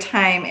the right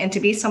time and to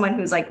be someone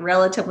who's like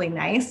relatively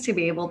nice, to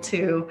be able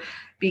to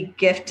be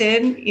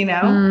gifted,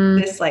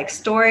 this like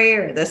story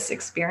or this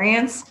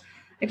experience.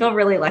 I feel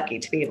really lucky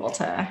to be able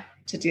to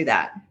do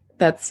that.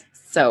 That's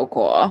so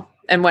cool.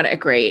 And what a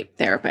great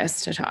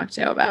therapist to talk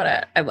to about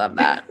it. I love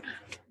that.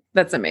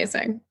 That's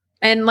amazing.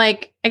 And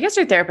like, I guess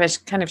your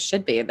therapist kind of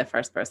should be the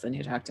first person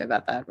you talk to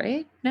about that,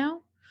 right?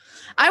 No?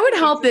 I would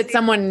hope that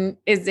someone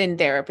is in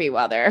therapy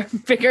while they're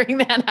figuring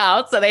that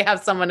out, so they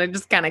have someone to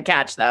just kind of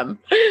catch them.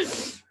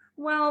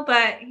 Well, but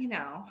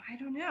I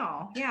don't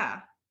know.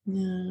 Yeah.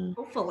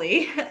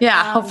 Hopefully.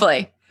 Yeah,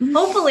 hopefully.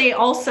 Hopefully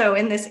also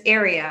in this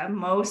area,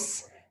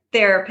 most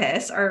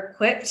therapists are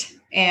equipped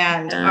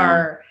and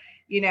are,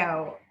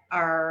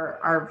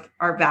 are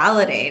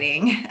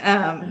validating,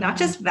 not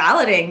just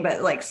validating,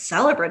 but like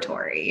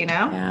celebratory, you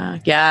know? Yeah.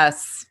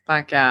 Yes.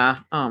 Fuck yeah.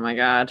 Oh my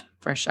God.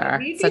 For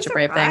sure. You'd be Such a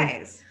brave thing.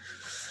 surprised.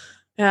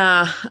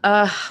 Yeah.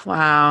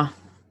 Wow.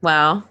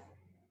 Well,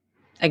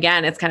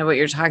 again, it's kind of what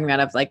you're talking about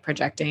of like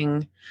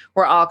projecting.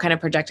 We're all kind of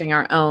projecting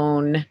our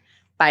own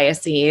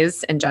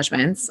biases and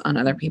judgments on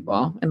other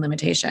people and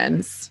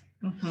limitations.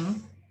 Mm-hmm.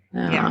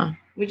 Yeah. Yeah.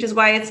 Which is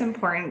why it's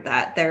important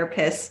that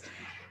therapists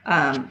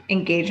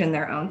engage in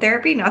their own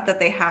therapy. Not that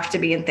they have to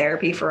be in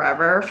therapy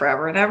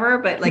forever and ever,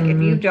 but like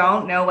if you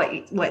don't know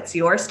what's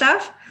your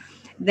stuff,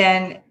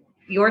 then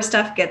your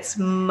stuff gets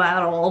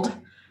muddled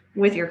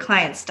with your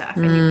client's stuff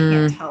and you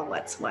can't tell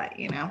what's what,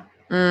 you know?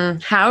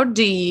 How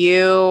do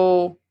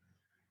you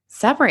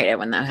separate it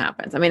when that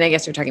happens? I mean, I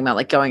guess you're talking about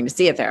like going to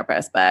see a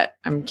therapist, but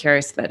I'm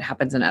curious if it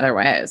happens in other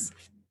ways.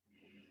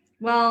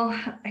 Well,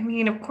 I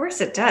mean, of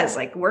course it does.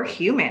 Like we're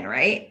human,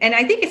 right? And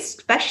I think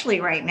especially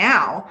right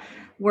now,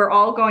 we're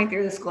all going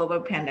through this global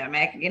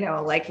pandemic, you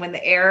know, like when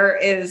the air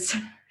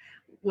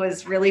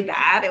was really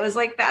bad, it was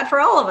like bad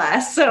for all of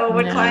us. So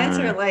when clients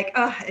are like,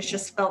 oh, it's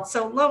just felt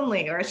so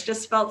lonely, or it's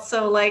just felt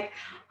so like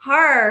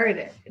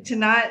hard to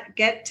not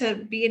get to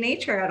be in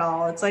nature at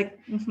all. It's like,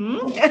 you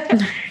know,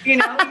 you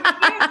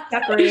can't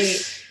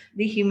separate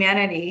the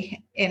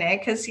humanity in it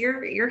because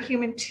you're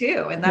human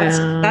too. And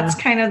that's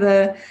kind of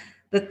the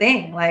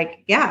thing.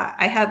 Like, yeah,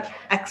 I have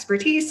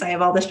expertise, I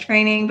have all this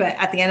training, but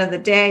at the end of the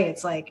day,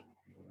 it's like,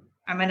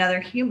 I'm another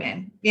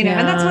human, you know,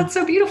 and that's what's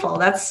so beautiful.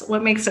 That's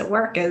what makes it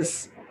work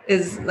is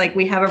like,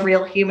 we have a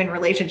real human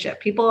relationship.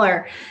 People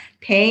are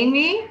paying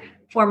me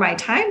for my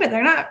time, but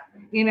they're not,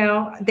 you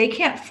know, they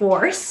can't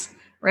force,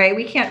 right?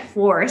 We can't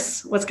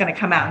force what's going to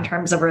come out in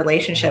terms of a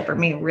relationship or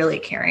me really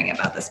caring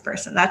about this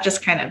person. That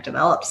just kind of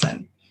develops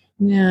and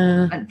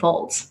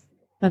unfolds.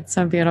 That's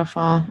so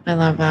beautiful. I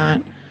love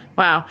that.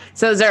 Wow.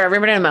 So is there ever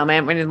been a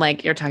moment when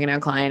you're talking to a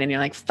client and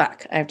you're like,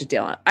 fuck, I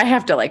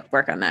have to like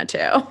work on that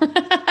too.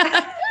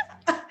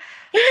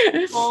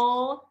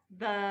 All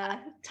the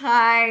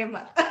time.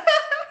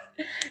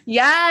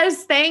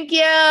 Yes. Thank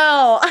you.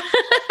 I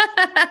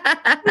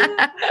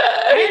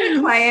had a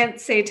client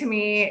say to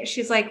me,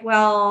 she's like,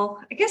 well,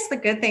 I guess the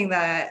good thing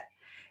that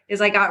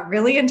is I got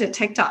really into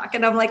TikTok.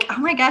 And I'm like, oh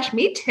my gosh,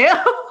 me too.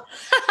 Or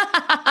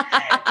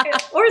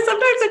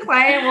sometimes a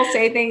client will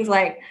say things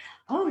like,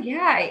 oh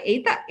yeah, I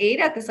ate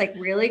at this like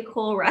really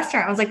cool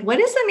restaurant. I was like, what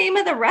is the name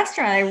of the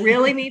restaurant? I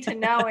really need to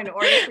know in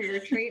order for your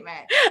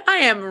treatment. I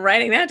am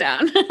writing that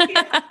down. You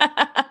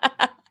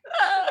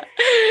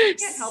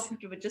can't help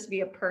but just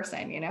be a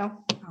person, you know?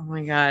 Oh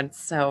my God.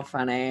 So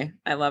funny.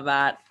 I love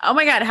that. Oh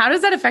my God. How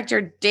does that affect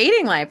your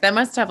dating life? That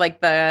must have like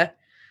the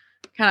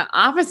kind of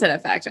opposite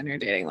effect on your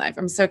dating life.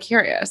 I'm so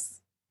curious.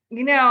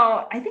 You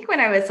know, I think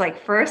when I was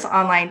like first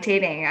online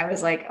dating, I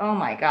was like, oh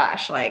my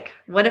gosh, like,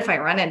 what if I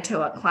run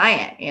into a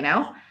client, you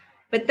know?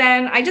 But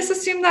then I just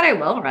assumed that I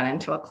will run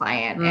into a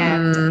client.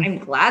 And I'm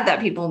glad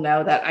that people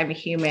know that I'm a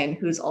human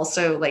who's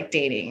also like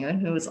dating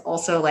and who's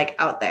also like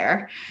out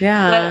there.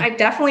 Yeah. But I've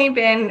definitely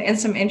been in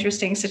some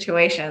interesting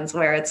situations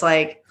where it's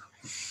like,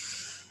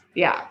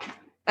 you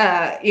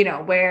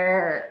know,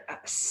 where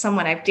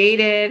someone I've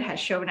dated has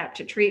shown up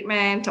to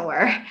treatment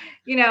or,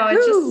 you know,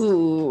 it's just,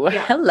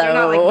 hello. They're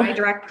not like my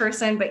direct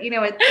person, but you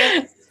know, it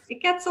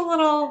gets a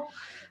little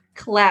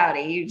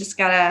cloudy. You just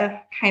got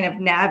to kind of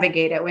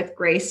navigate it with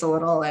grace a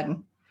little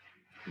and,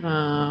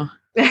 and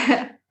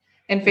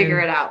figure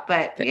it out.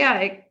 But yeah,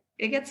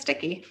 it gets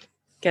sticky.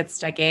 Gets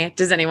sticky.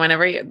 Does anyone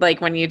ever,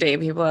 like when you date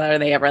people, are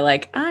they ever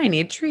like, I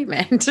need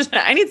treatment.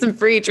 I need some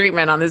free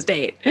treatment on this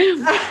date.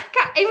 I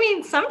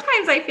mean,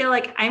 sometimes I feel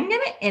like I'm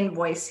going to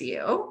invoice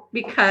you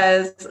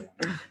because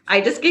I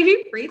just gave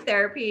you free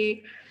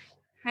therapy.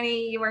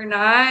 Honey, you are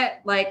not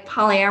like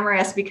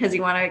polyamorous because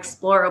you want to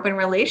explore open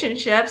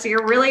relationships.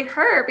 You're really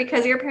hurt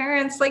because your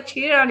parents like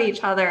cheated on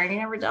each other and you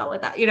never dealt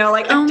with that. You know,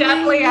 like I've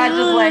definitely had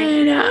just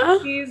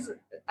like these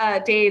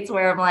dates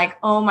where I'm like,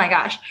 oh my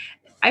gosh.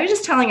 I was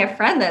just telling a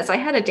friend this. I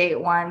had a date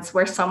once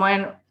where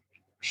someone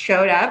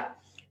showed up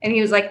and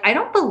he was like, I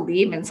don't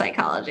believe in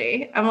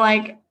psychology. I'm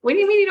like, what do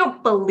you mean you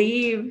don't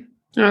believe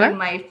in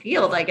my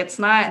field? Like, it's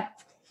not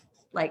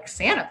like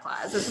Santa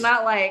Claus. It's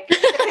not like,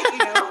 you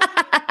know,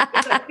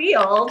 it's a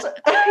field.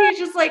 He's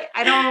just like,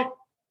 I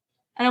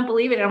don't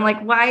believe it. I'm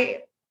like,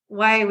 why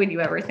would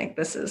you ever think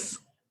this is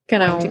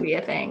going to be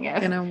a thing?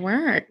 If gonna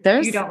work.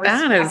 You don't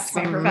respect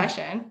my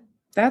profession.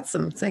 That's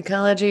some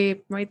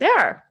psychology right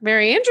there.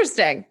 Very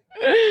interesting.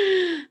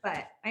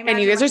 But and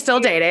you guys are still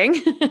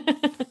dating.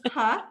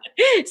 Huh?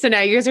 So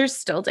now you guys are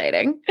still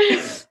dating.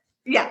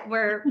 Yeah,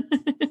 we're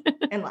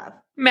in love.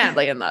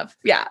 Madly in love.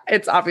 Yeah,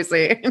 it's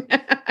obviously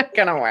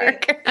gonna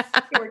work.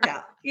 It worked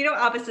out. You know,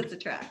 opposites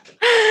attract.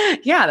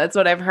 Yeah, that's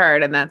what I've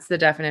heard. And that's the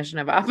definition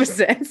of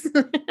opposites.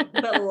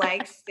 But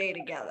like stay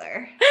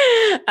together.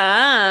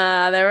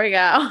 There we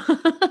go.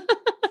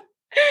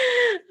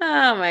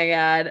 Oh my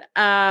God.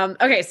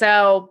 Okay.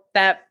 So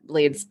that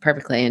leads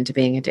perfectly into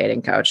being a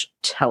dating coach.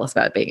 Tell us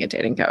about being a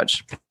dating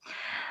coach.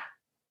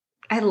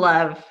 I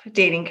love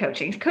dating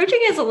coaching. Coaching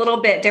is a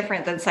little bit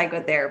different than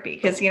psychotherapy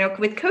because,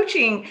 with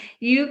coaching,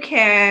 you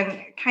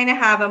can kind of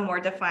have a more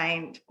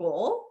defined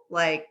goal.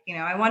 Like,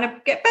 I want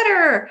to get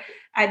better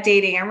at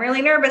dating. I'm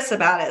really nervous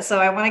about it. So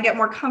I want to get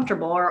more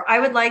comfortable, or I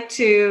would like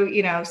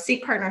to,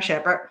 seek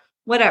partnership or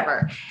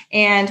whatever.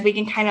 And we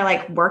can kind of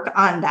like work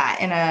on that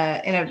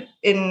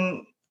in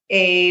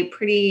a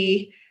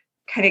pretty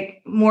kind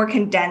of more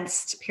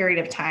condensed period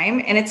of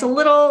time. And it's a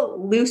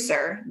little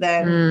looser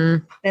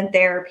than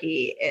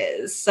therapy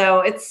is. So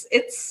it's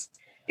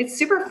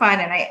super fun.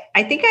 And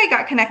I think I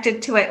got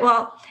connected to it.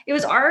 Well, it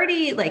was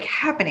already like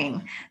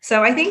happening.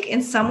 So I think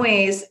in some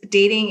ways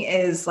dating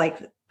is like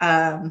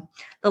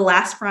the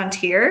last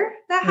frontier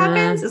that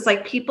happens. It's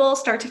like people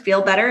start to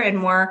feel better and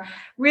more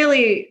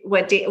really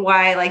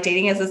why I like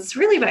dating is it's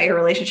really about your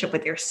relationship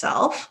with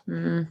yourself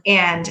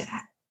and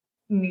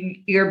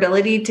your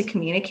ability to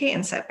communicate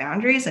and set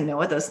boundaries and know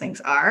what those things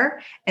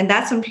are. And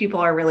that's when people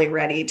are really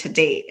ready to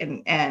date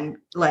and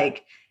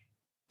like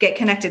get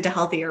connected to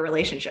healthier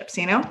relationships,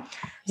 Yeah.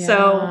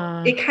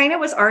 So it kind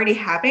of was already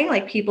happening.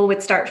 Like people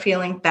would start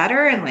feeling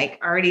better and like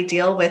already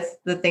deal with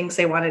the things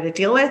they wanted to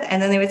deal with. And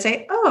then they would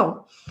say,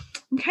 oh,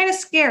 I'm kind of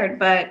scared,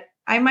 but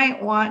I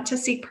might want to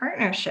seek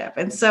partnership.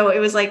 And so it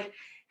was like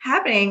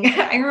happening.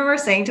 I remember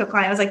saying to a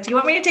client, I was like, do you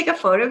want me to take a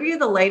photo of you?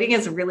 The lighting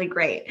is really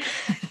great.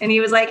 And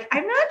he was like,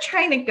 I'm not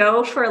trying to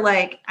go for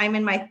like, I'm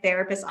in my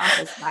therapist's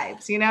office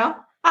vibes, And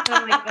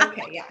I'm like,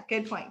 okay, yeah,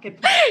 good point.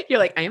 You're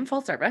like, I am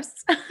full service.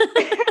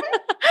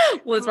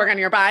 Let's work on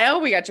your bio.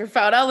 We got your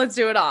photo. Let's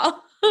do it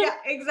all. Yeah,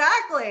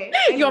 exactly.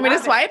 You want me to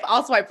swipe?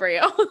 I'll swipe for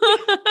you.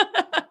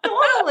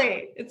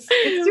 Totally. It's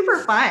super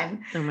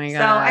fun. Oh my God.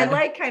 So I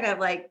like kind of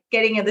like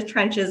getting in the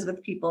trenches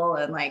with people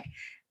and like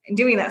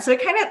doing that. So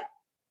it kind of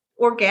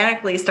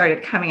organically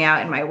started coming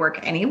out in my work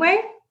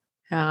anyway.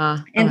 Yeah.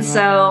 And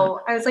so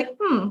I was like,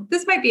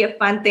 this might be a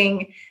fun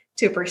thing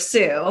to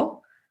pursue.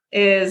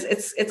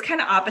 It's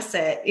kind of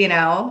opposite,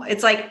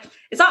 It's like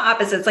it's not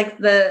opposite. It's like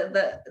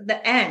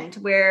the end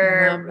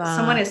where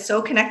someone is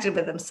so connected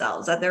with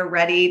themselves that they're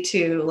ready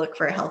to look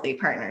for a healthy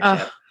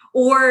partnership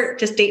or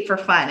just date for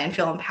fun and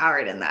feel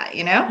empowered in that,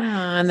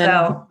 Yeah, and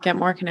then get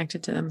more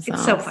connected to themselves.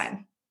 It's so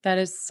fun. That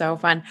is so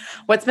fun.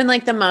 What's been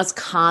like the most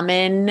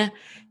common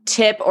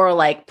tip or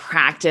like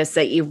practice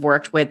that you've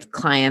worked with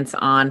clients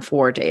on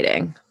for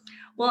dating?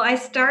 Well, I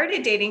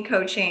started dating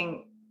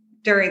coaching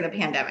during the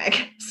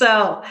pandemic.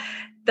 So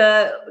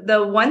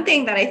the one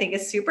thing that I think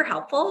is super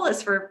helpful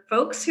is for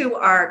folks who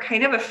are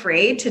kind of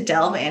afraid to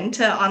delve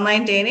into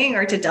online dating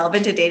or to delve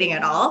into dating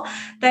at all,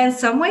 that in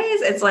some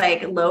ways it's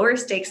like lower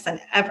stakes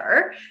than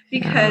ever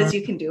because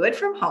you can do it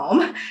from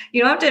home.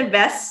 You don't have to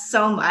invest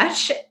so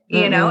much,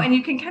 and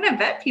you can kind of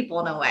vet people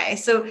in a way.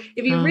 So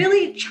if you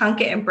really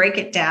chunk it and break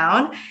it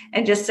down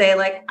and just say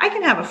like, I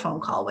can have a phone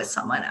call with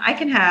someone, I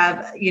can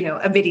have,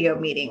 a video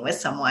meeting with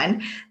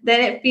someone,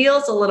 then it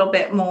feels a little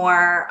bit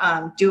more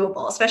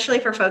doable, especially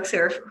for folks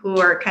who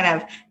are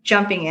kind of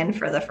jumping in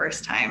for the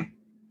first time.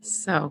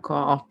 So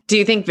cool. Do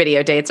you think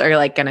video dates are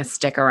like going to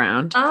stick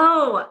around?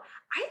 Oh,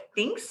 I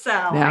think so.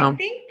 Yeah. I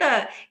think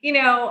that,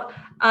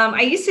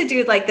 I used to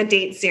do like the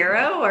date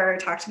zero or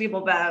talk to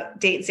people about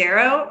date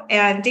zero,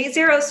 and date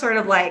zero is sort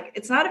of like,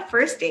 it's not a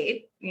first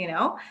date,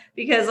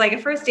 because like a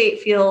first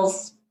date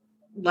feels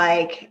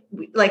like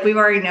we've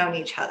already known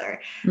each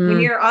other. When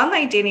you're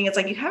online dating, it's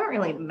like you haven't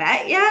really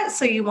met yet.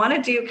 So you want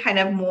to do kind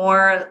of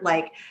more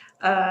like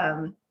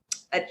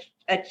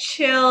a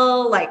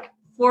chill, like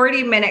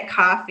 40-minute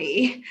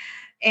coffee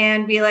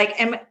and be like,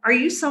 are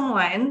you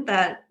someone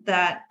that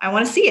I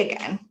want to see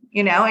again?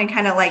 And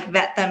kind of like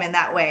vet them in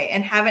that way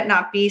and have it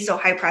not be so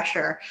high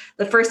pressure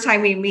the first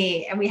time we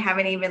meet and we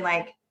haven't even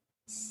like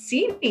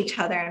seen each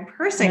other in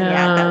person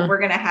yet, that we're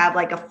going to have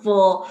like a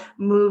full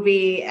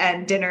movie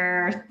and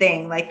dinner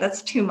thing. Like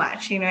that's too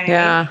much, you know what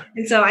I mean?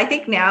 And so I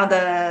think now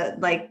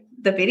the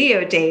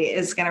video date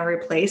is going to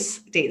replace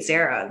date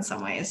zero in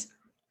some ways.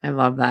 I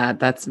love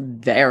that. That's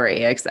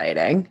very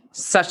exciting.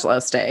 Such low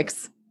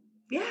stakes.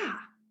 Yeah.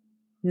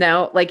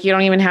 No, like you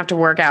don't even have to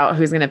work out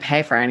who's going to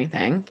pay for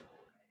anything.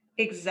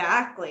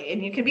 Exactly.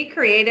 And you can be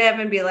creative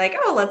and be like,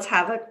 oh, let's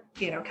have a,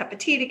 cup of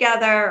tea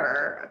together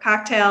or a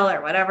cocktail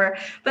or whatever.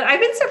 But I've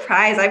been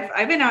surprised.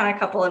 I've been on a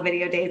couple of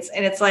video dates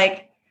and it's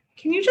like,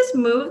 can you just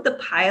move the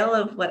pile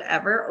of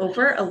whatever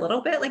over a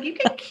little bit? Like you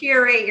can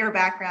curate your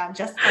background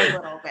just a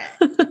little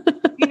bit,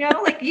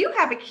 like you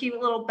have a cute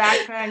little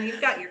background.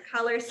 You've got your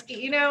color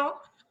scheme,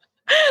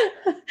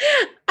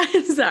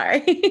 I'm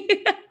sorry.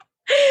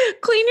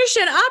 Clean your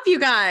shit up, you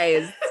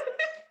guys.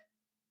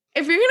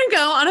 If you're going to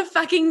go on a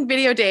fucking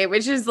video date,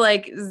 which is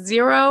like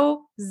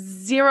zero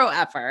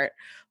effort,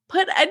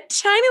 put a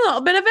tiny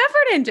little bit of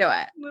effort into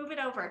it. Move it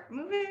over.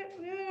 Move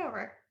it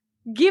over.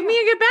 Give me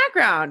a good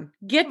background.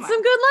 Get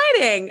some good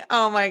lighting.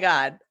 Oh my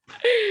God.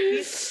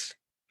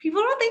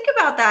 People don't think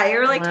about that.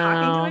 You're like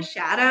talking to a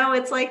shadow.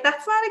 It's like,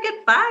 that's not a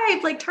good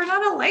vibe. Like turn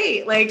on a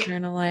light. Like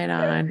turn a light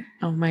on.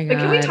 Oh my God.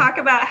 But can we talk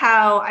about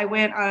how I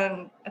went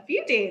on a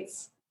few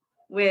dates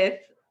with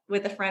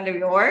a friend of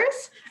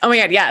yours? Oh my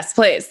God. Yes,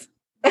 please.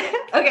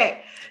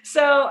 Okay.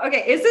 So,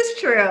 okay, is this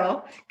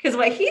true? Because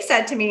what he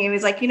said to me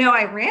was like,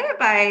 I ran it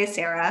by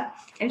Sarah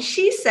and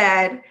she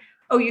said,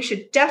 oh, you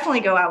should definitely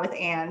go out with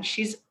Anne.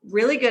 She's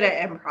really good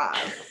at improv.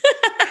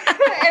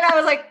 And I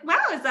was like, wow,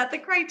 is that the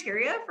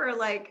criteria for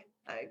like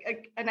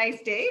a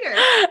nice date? Or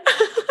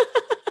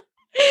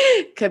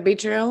Could be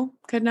true,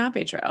 could not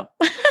be true.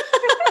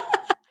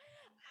 What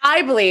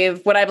I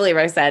believe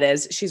I said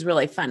is she's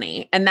really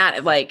funny. And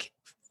that like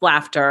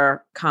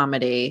laughter,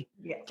 comedy,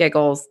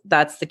 giggles,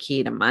 that's the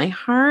key to my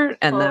heart.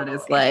 And that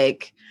is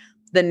like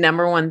the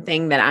number one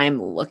thing that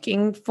I'm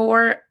looking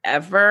for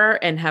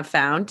ever and have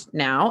found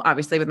now,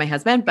 obviously with my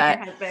husband,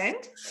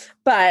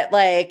 but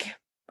like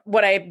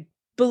what I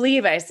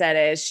believe I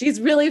said is she's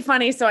really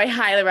funny. So I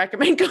highly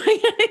recommend going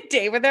on a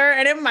date with her.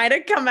 And it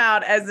might've come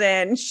out as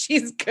in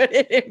she's good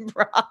at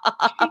improv.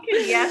 She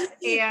can yes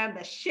and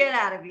the shit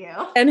out of you.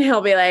 And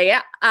he'll be like,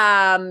 yeah.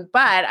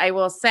 But I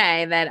will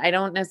say that I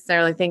don't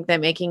necessarily think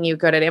that making you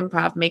good at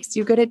improv makes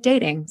you good at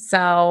dating.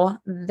 So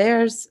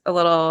there's a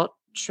little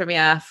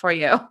trivia for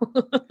you.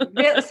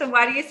 So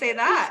why do you say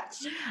that?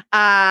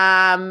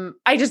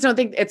 I just don't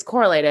think it's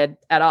correlated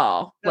at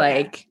all.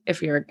 Okay. Like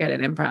if you're good at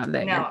improv,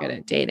 then you're good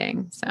at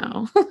dating.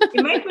 So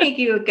it might make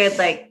you a good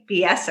like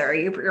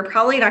BSer. You're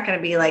probably not going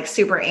to be like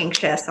super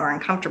anxious or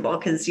uncomfortable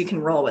because you can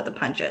roll with the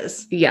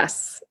punches.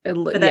 Yes.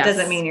 But that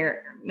doesn't mean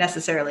you're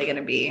necessarily going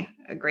to be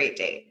a great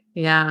date.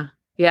 Yeah.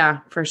 Yeah,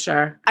 for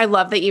sure. I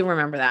love that you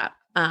remember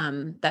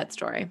that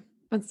story.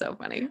 That's so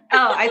funny.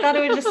 Oh, I thought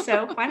it was just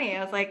so funny.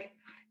 I was like,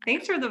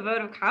 thanks for the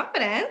vote of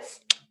confidence.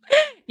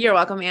 You're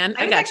welcome, Anne.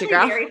 I got you,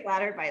 girl. I'm very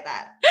flattered by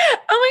that.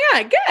 Oh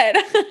my God, good.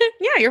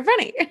 Yeah, you're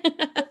funny.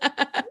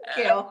 Thank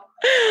you.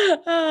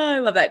 Oh, I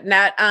love that.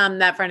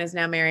 That friend is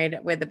now married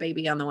with a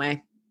baby on the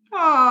way.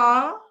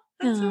 Aw,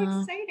 that's so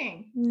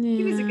exciting. Yeah.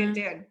 He was a good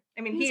dude.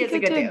 I mean, he is a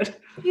good dude.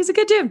 He's a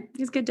good dude.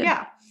 He's a good dude.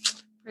 Yeah.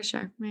 For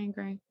sure. I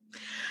agree.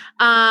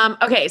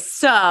 Okay,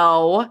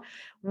 so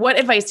what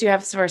advice do you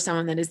have for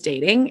someone that is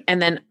dating?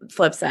 And then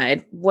flip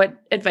side,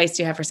 what advice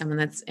do you have for someone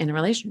that's in a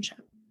relationship?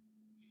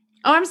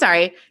 Oh, I'm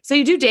sorry. So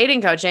you do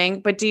dating coaching,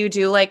 but do you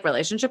do like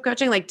relationship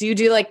coaching? Like, do you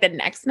do like the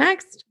next?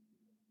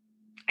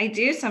 I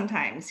do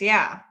sometimes.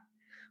 Yeah.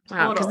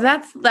 Wow. Totally.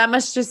 Cause that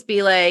must just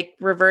be like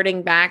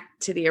reverting back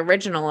to the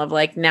original of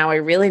like, now I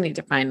really need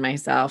to find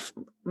myself.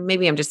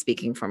 Maybe I'm just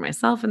speaking for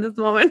myself in this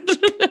moment.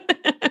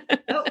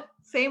 Oh,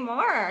 say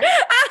more.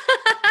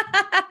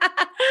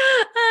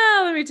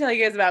 Let me tell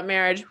you guys about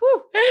marriage.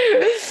 Whew.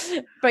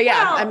 But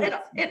yeah,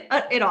 well,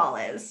 it all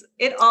is.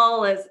 It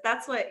all is.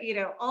 That's what,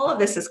 all of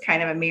this is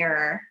kind of a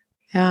mirror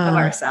of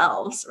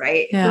ourselves,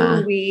 right? Yeah.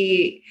 Who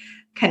we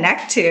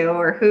connect to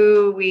or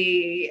who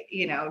we,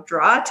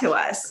 draw to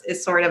us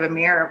is sort of a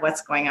mirror of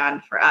what's going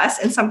on for us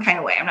in some kind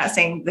of way. I'm not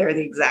saying they're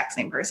the exact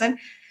same person.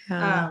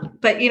 Yeah.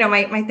 But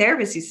my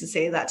therapist used to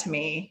say that to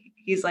me.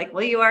 He's like,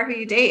 well, you are who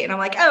you date. And I'm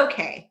like,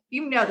 okay,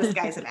 this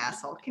guy's an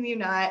asshole. Can you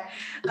not?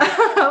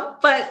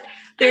 But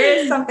there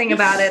is something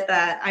about it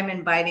that I'm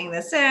inviting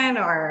this in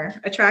or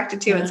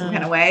attracted to in some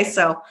kind of way.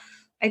 So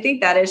I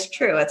think that is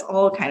true. It's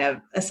all kind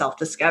of a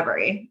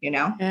self-discovery,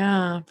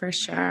 Yeah, for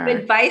sure.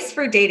 Advice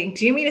for dating.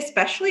 Do you mean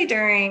especially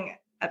during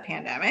a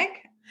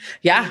pandemic?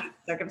 Yeah.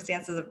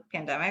 Circumstances of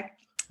pandemic?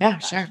 Yeah,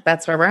 sure.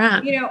 That's where we're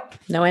at.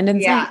 No end in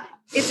sight.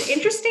 It's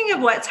interesting of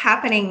what's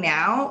happening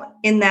now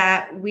in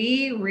that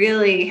we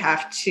really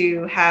have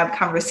to have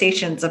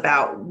conversations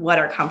about what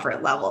our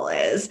comfort level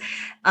is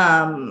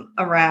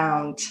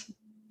around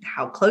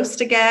how close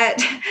to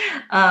get.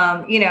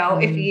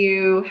 If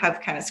you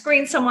have kind of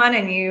screened someone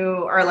and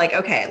you are like,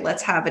 okay,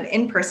 let's have an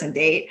in-person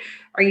date.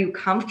 Are you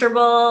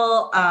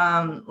comfortable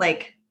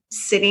like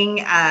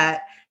sitting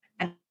at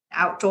an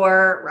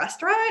outdoor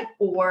restaurant,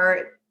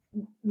 or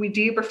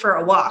do you prefer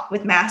a walk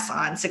with masks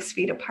on 6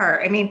 feet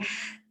apart? I mean,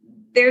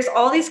 there's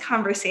all these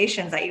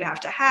conversations that you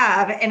have to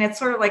have. And it's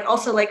sort of like,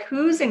 also like,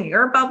 who's in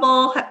your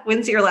bubble?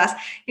 When's your last,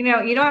 you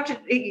don't have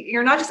to,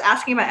 you're not just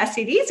asking about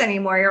STDs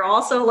anymore. You're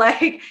also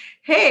like,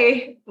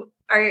 hey,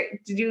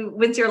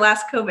 when's your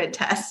last COVID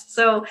test?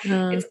 So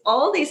it's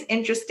all these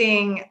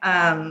interesting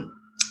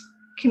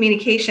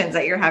communications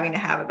that you're having to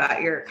have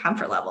about your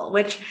comfort level,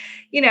 which,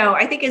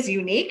 I think is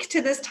unique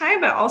to this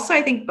time, but also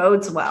I think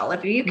bodes well.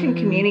 If you can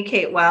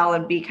communicate well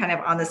and be kind of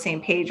on the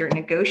same page or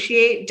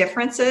negotiate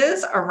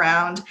differences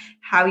around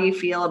how you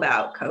feel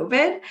about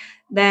COVID,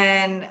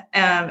 then,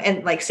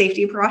 and like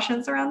safety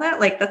precautions around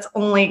that, like that's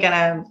only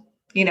going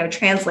to,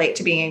 translate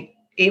to being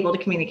able to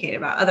communicate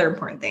about other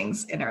important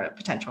things in a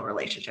potential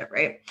relationship.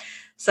 Right.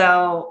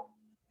 So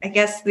I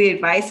guess the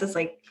advice is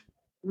like,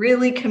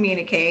 really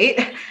communicate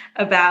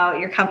about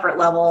your comfort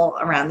level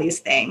around these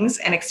things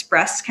and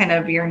express kind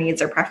of your needs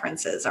or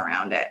preferences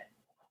around it.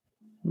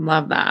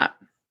 Love that.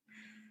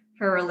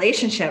 For a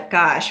relationship,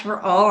 gosh, we're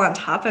all on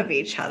top of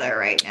each other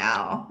right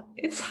now.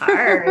 It's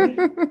hard.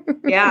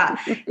 Yeah.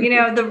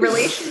 The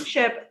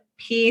relationship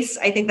piece,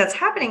 I think that's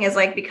happening is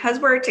like, because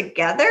we're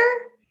together,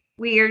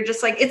 we are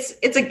just like,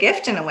 it's a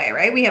gift in a way,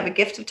 right? We have a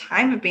gift of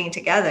time of being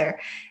together.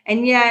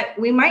 And yet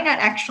we might not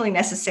actually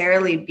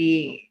necessarily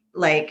be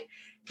like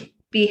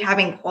be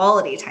having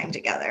quality time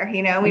together.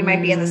 You know, we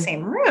might be in the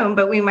same room,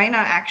 but we might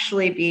not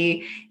actually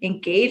be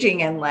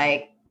engaging in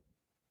like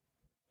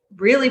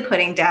really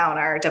putting down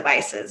our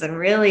devices and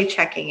really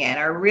checking in,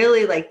 or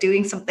really like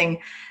doing something,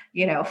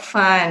 you know,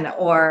 fun,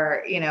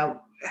 or, you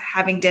know,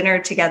 having dinner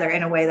together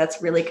in a way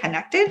that's really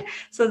connected.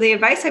 So the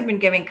advice I've been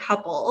giving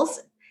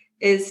couples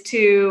is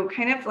to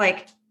kind of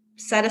like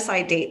set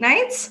aside date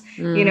nights,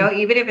 you know,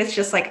 even if it's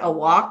just like a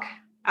walk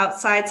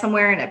outside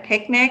somewhere and a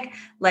picnic,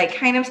 like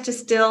kind of to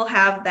still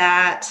have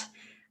that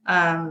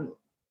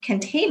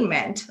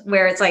containment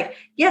where it's like,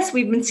 yes,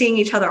 we've been seeing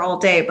each other all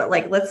day, but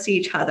like, let's see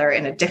each other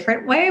in a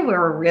different way where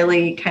we're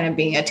really kind of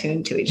being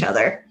attuned to each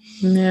other.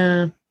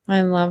 Yeah.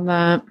 I love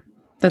that.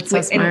 That's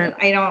so smart.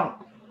 And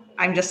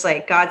I'm just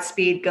like,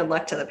 Godspeed, good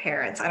luck to the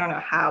parents. I don't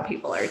know how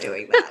people are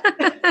doing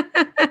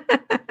that.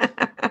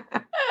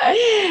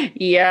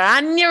 You're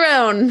on your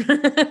own.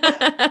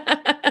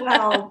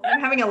 Well, I'm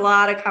having a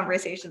lot of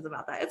conversations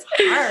about that. It's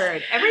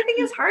hard. Everything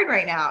is hard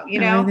right now. You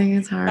know, everything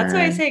is hard. That's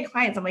why I say to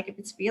clients, I'm like, if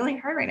it's feeling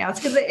hard right now, it's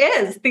because it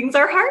is. Things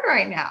are hard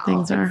right now.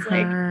 Things are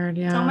hard.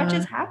 Yeah. So much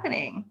is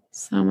happening.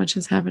 So much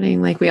is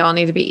happening. Like we all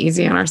need to be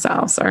easy on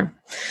ourselves or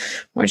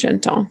more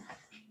gentle.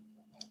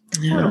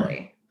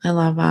 Totally. Yeah. I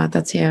love that.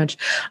 That's huge.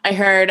 I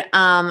heard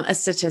a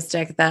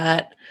statistic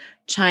that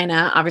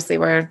China, obviously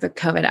where the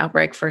COVID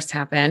outbreak first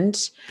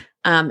happened,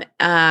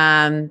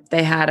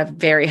 they had a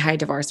very high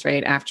divorce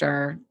rate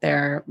after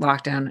their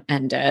lockdown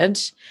ended.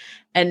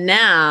 And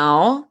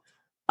now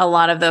a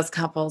lot of those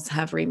couples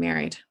have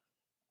remarried.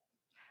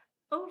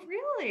 Oh,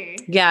 really?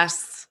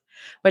 Yes.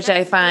 Which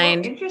I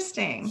find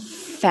interesting.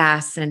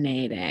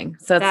 Fascinating.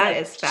 So that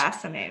is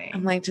fascinating.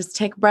 I'm like, just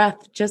take a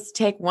breath. Just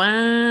take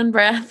one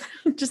breath.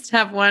 Just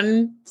have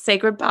one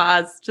sacred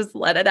pause. Just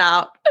let it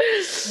out.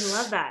 I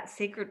love that.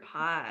 Sacred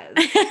pause.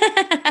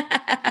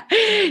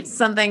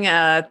 Something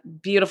a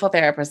beautiful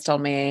therapist told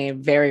me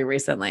very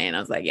recently. And I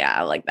was like, yeah,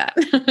 I like that.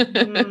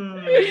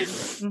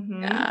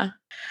 Yeah.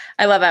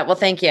 I love that. Well,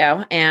 thank you.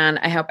 And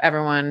I hope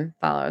everyone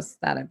follows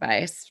that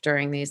advice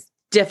during these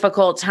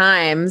difficult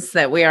times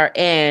that we are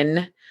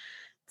in.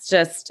 It's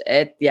just,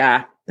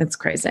 it's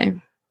crazy.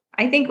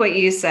 I think what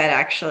you said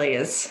actually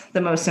is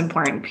the most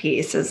important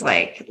piece is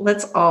like,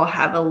 let's all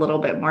have a little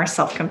bit more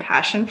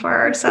self-compassion for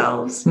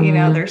ourselves. You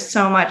know, there's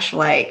so much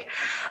like,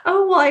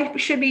 oh, well, I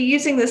should be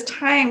using this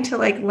time to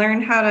like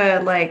learn how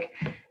to like,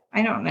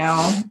 I don't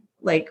know,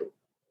 like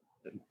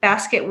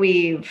basket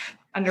weave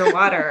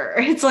underwater.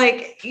 It's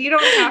like, you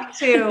don't have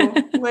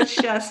to, let's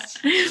just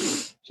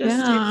it's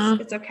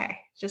okay.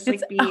 Just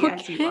like be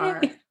as you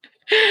are.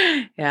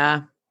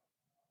 Yeah.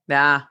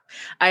 Yeah.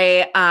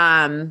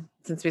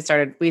 Since we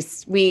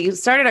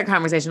started our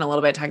conversation a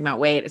little bit talking about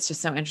weight, it's just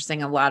so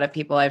interesting. A lot of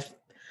people I've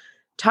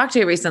talked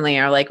to recently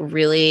are like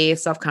really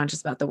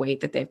self-conscious about the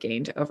weight that they've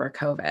gained over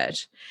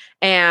COVID.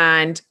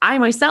 And I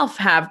myself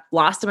have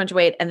lost a bunch of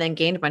weight and then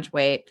gained a bunch of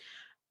weight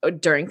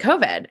during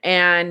COVID.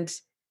 And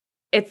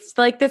it's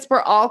like this,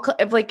 we're all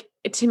like,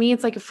 to me,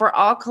 it's like if we're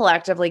all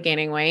collectively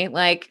gaining weight,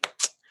 like,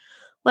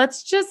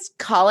 let's just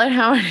call it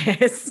how it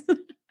is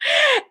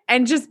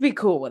and just be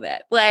cool with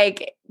it.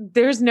 Like,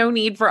 there's no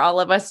need for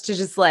all of us to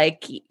just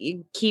like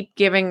keep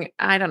giving,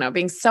 I don't know,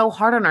 being so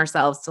hard on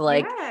ourselves to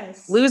like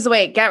lose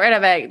weight, get rid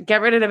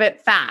of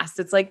it fast.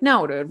 It's like,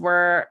 no, dude,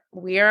 we're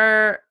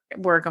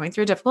going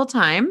through a difficult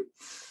time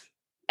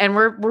and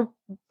we're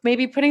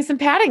maybe putting some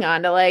padding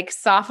on to like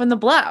soften the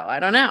blow.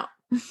 I don't know.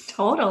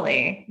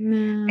 Totally.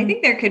 I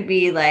think there could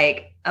be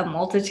like a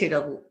multitude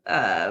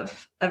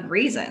of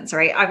reasons,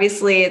 right?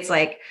 Obviously it's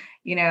like,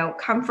 you know,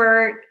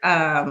 comfort,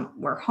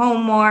 we're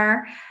home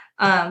more.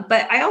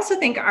 But I also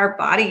think our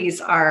bodies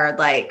are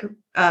like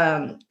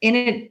in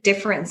a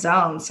different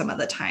zone some of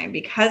the time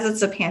because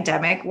it's a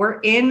pandemic. We're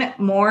in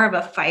more of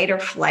a fight or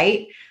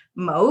flight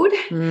mode.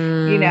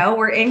 You know,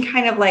 we're in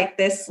kind of like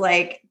this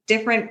like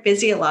different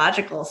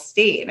physiological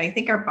state. And I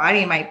think our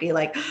body might be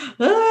like,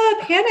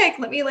 panic.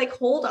 Let me like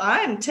hold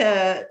on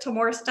to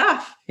more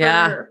stuff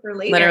for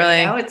later.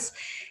 Literally. You know, it's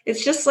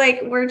just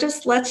like,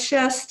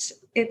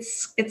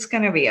 it's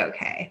going to be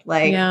okay.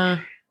 Like,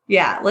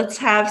 let's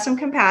have some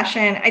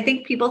compassion. I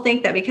think people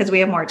think that because we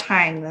have more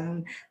time,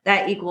 then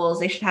that equals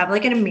they should have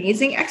like an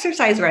amazing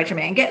exercise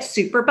regimen, get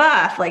super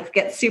buff, like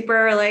get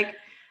super like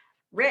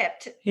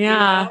ripped.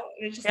 Yeah. You know?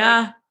 It's just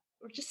like,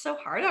 we're just so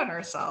hard on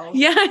ourselves.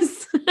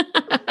 Yes.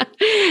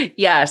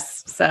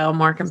 Yes. So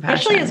more compassion.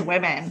 Especially as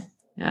women.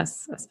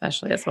 Yes.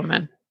 Especially as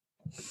women.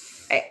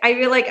 I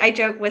feel like I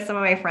joke with some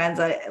of my friends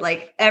that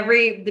like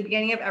the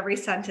beginning of every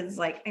sentence,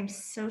 like, I'm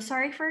so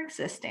sorry for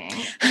existing.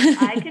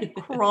 If I could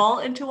crawl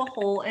into a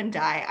hole and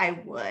die, I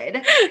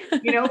would.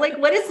 You know, like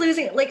what is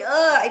losing? Like,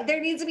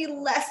 there needs to be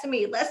less of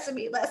me, less of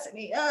me, less of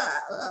me.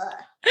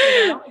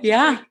 You know?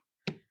 Yeah.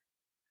 Like,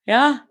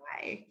 yeah.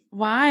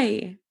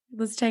 Why?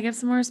 Let's take up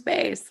some more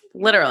space.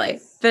 Literally,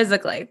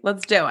 physically.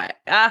 Let's do it.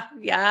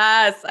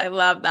 Yes. I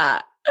love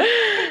that.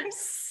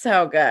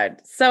 So good.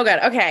 So good.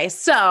 Okay.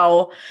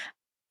 So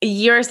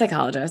you're a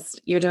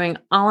psychologist. You're doing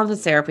all of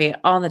this therapy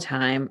all the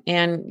time.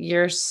 And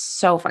you're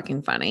so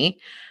fucking funny.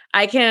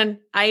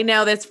 I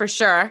know this for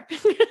sure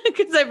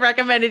because I've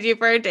recommended you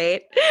for a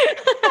date.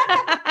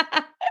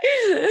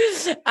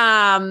 So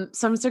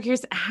I'm so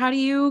curious, how do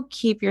you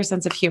keep your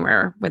sense of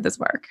humor with this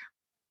work?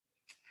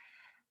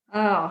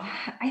 Oh,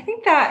 I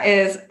think that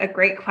is a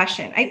great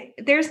question.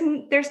 There's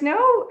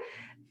no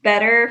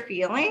better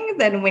feeling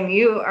than when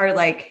you are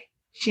like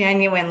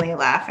genuinely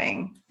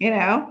laughing,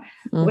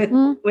 with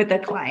Mhm. with a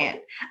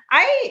client.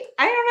 I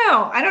don't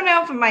know. I don't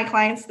know if my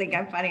clients think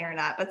I'm funny or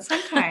not, but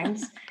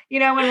sometimes,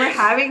 when we're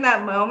having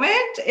that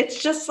moment,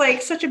 it's just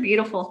like such a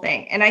beautiful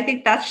thing. And I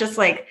think that's just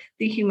like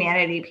the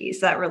humanity piece,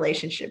 that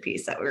relationship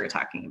piece that we were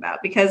talking about.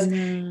 Because,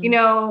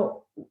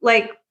 Mm.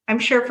 like I'm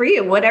sure for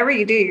you, whatever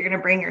you do, you're going to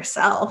bring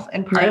yourself.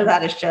 And part of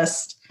that is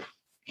just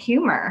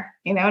humor,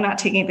 not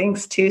taking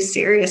things too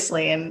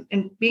seriously and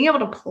being able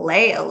to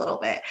play a little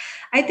bit.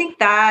 I think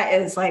that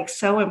is like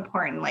so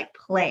important, like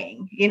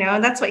playing,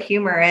 and that's what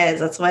humor is.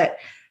 That's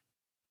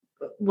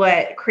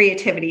what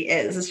creativity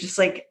is. It's just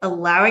like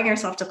allowing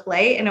yourself to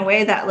play in a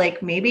way that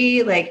like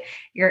maybe like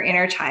your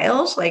inner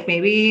child, like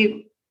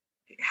maybe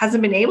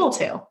hasn't been able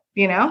to,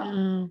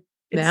 Mm.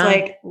 it's Yeah.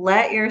 like,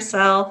 let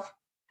yourself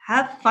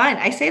have fun.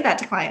 I say that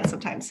to clients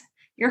sometimes.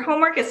 Your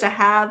homework is to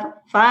have Oh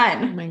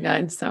fun. my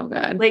God, so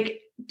good. Like,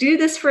 do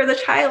this for the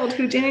child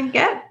who didn't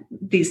get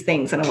these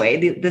things in a way,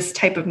 this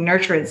type of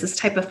nurturance, this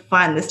type of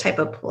fun, this type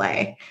of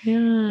play.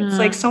 It's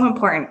like Yeah. so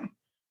important.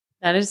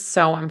 That is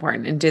so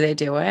important. And do they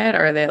do it,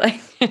 or are they like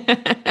I think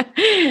it's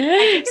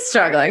hard for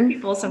struggling?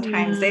 people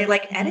sometimes. They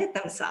like edit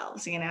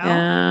themselves,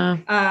 Yeah.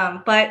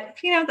 But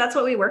that's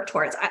what we work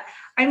towards.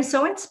 I'm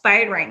so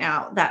inspired right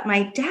now that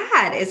my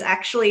dad is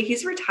actually,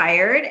 he's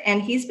retired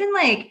and he's been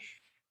like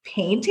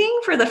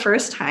painting for the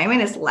first time in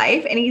his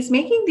life. And he's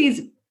making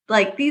these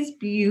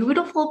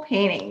beautiful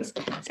paintings.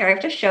 Sorry, I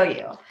have to show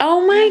you.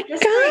 Oh my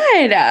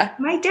God.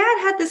 My dad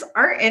had this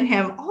art in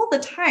him all the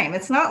time.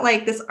 It's not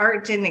like this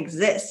art didn't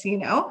exist, He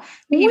finally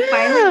waited to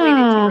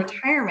Wow.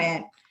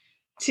 retirement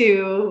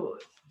to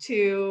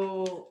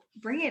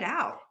bring it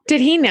out. Did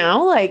he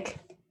know? Like,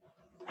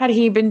 had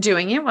he been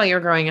doing it while you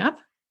were growing up?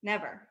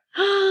 Never.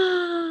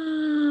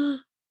 Oh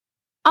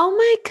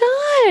my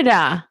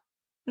God.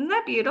 Isn't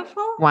that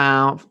beautiful?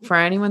 Wow. For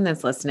anyone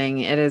that's listening,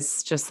 it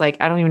is just like,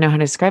 I don't even know how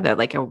to describe that.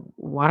 Like a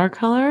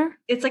watercolor?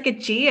 It's like a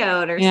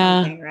geode or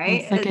Yeah, something,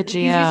 right? it's like a He's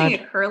using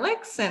geode.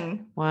 acrylics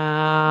and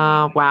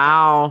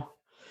Wow.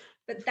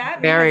 but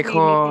that Very has made me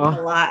think cool.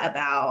 a lot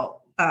about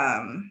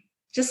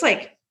just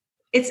like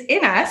it's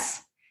in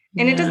us.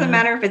 And it doesn't Yeah.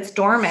 matter if it's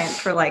dormant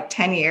for like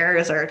 10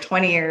 years or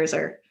 20 years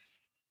or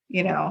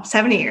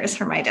 70 years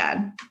for my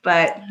dad.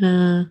 But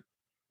Yeah.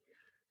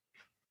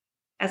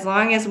 as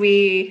long as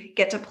we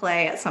get to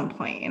play at some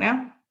point,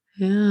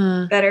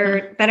 Yeah.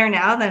 better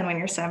now than when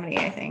you're 70,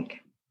 I think.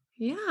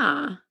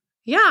 Yeah.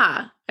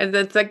 Yeah. And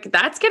that's like,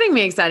 that's getting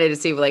me excited to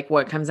see like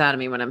what comes out of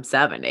me when I'm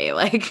 70.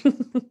 Like,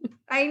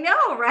 I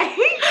know,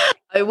 right?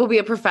 I will be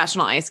a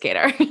professional ice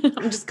skater.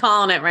 I'm just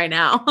calling it right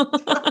now.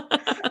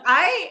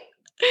 I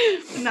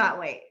cannot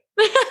wait.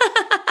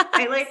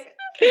 I like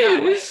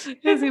cannot wait. It's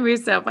gonna be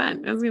so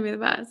fun. It's gonna be the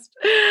best.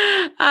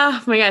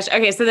 Oh my gosh.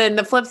 Okay. So then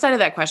the flip side of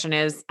that question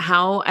is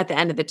how at the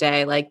end of the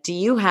day, like, do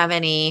you have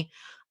any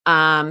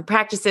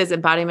practices,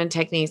 embodiment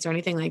techniques, or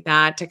anything like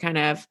that to kind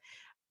of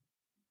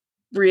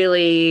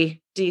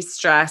really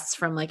de-stress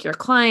from like your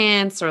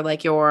clients or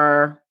like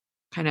your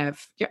kind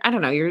of your, I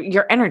don't know,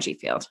 your energy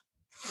field?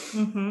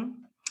 Mm-hmm.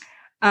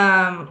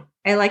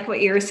 I like what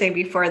you were saying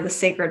before, the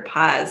sacred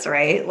pause,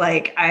 right?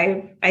 Like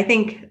I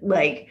think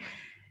like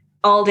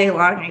all day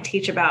long I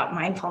teach about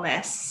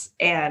mindfulness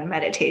and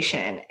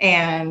meditation,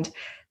 and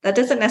that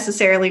doesn't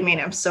necessarily mean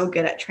I'm so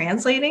good at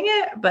translating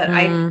it, but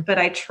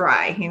I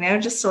try,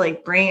 just to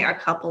like bring a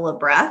couple of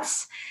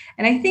breaths.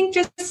 And I think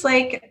just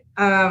like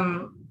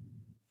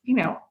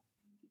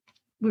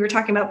we were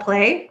talking about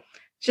play,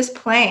 just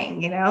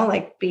playing,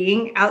 like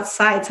being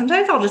outside.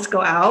 Sometimes I'll just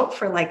go out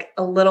for like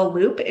a little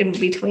loop in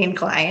between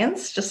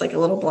clients, just like a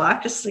little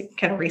block, just to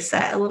kind of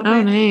reset a little bit.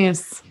 Oh,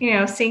 nice.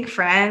 Seeing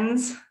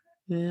friends,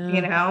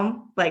 Yeah.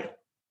 like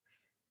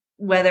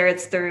whether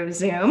it's through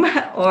Zoom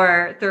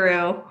or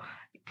through,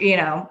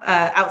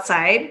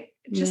 outside,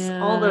 just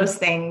all those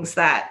things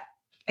that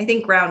I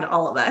think ground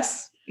all of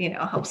us,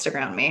 helps to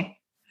ground me.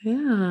 Yeah.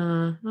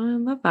 Oh, I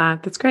love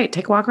that. That's great.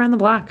 Take a walk around the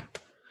block.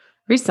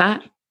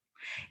 Reset.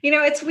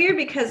 It's weird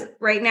because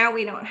right now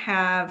we don't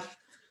have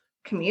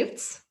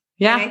commutes.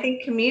 Yeah. And I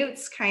think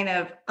commutes kind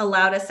of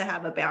allowed us to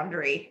have a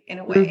boundary in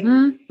a way. Mm-hmm.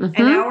 Mm-hmm. And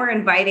now we're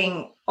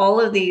inviting all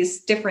of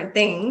these different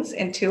things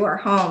into our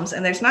homes,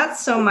 and there's not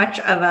so much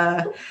of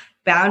a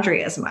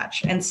boundary as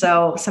much. And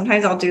so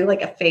sometimes I'll do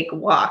like a fake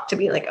walk to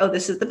be like, oh,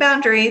 this is the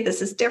boundary.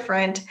 This is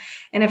different.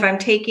 And if I'm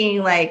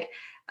taking like,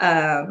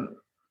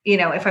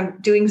 if I'm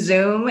doing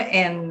Zoom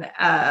in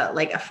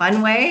like a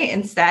fun way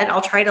instead,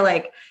 I'll try to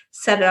like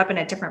set it up in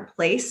a different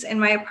place in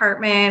my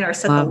apartment or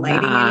set the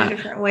lighting in a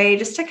different way,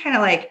 just to kind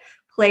of like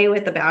play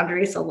with the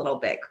boundaries a little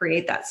bit,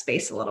 create that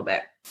space a little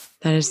bit.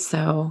 That is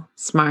so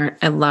smart.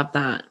 I love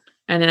that.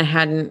 And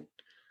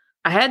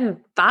I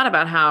hadn't thought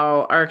about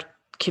how our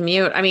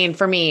commute. I mean,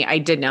 for me, I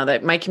did know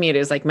that my commute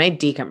is like my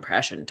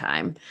decompression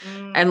time.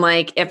 And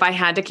like, if I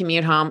had to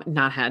commute home,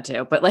 not had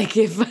to, but like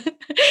if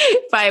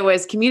I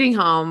was commuting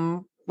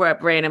home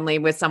randomly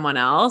with someone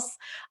else,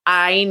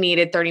 I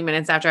needed 30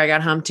 minutes after I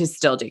got home to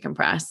still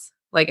decompress.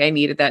 Like I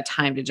needed that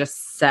time to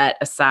just set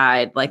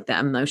aside like the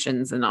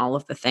emotions and all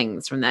of the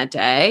things from that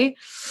day.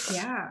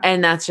 Yeah.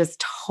 And that's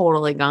just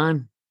totally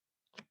gone.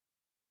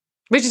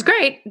 Which is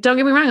great. Don't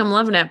get me wrong. I'm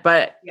loving it.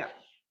 But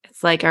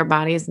it's like our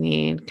bodies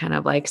need kind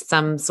of like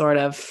some sort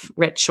of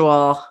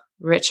ritual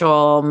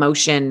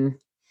motion,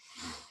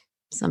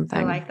 something.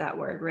 I like that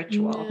word,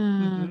 ritual. Yeah.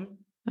 Mm-hmm.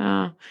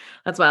 Oh,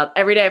 that's wild.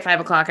 Every day at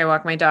 5 o'clock, I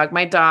walk my dog.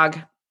 My dog,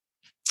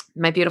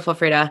 my beautiful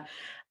Frida,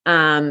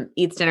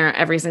 eats dinner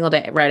every single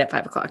day right at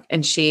 5 o'clock.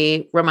 And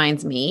she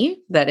reminds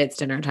me that it's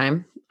dinner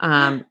time.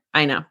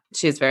 I know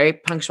she's very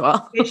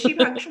punctual. Is she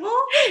punctual?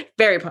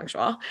 Very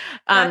punctual.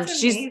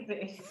 She's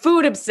amazing.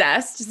 Food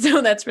obsessed. So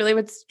that's really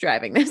what's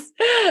driving this.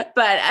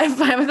 But at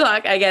 5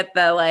 o'clock, I get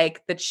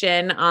the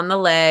chin on the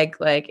leg,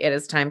 like it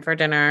is time for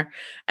dinner.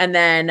 And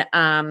then,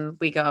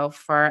 we go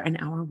for an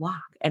hour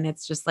walk and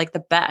it's just like the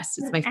best.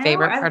 It's my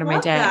favorite part of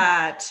my day.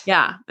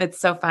 Yeah. It's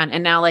so fun.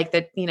 And now like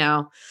the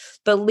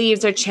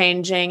leaves are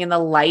changing and the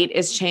light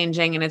is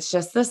changing. And it's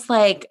just this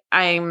like,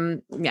 I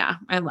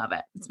love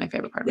it. It's my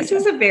favorite part of my day.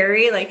 This is a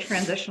very like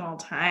transitional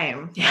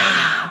time.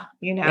 Yeah.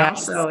 Right now,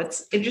 Yes. So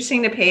it's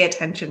interesting to pay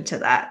attention to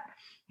that.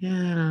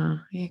 Yeah,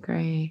 I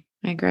agree.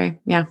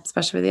 Yeah.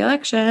 Especially with the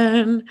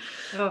election.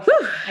 Oh,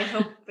 I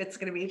hope it's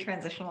going to be a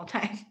transitional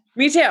time.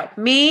 Me too.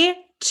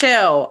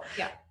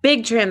 Yeah.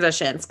 Big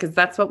transitions. Cause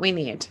that's what we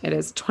need. It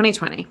is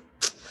 2020.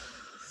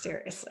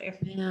 Seriously.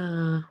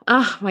 Yeah.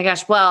 Oh my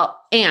gosh. Well,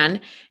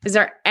 Anne, is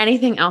there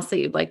anything else that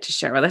you'd like to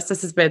share with us?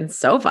 This has been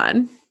so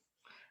fun.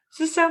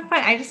 This is so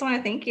fun. I just want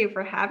to thank you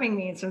for having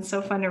me. It's been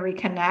so fun to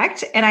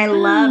reconnect. And I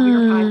love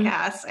your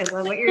podcast. I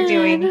love what you're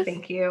doing.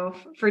 Thank you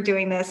for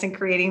doing this and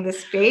creating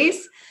this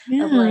space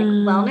of like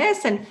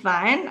wellness and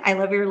fun. I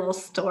love your little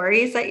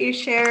stories that you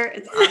share.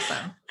 It's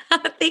awesome.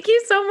 Thank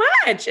you so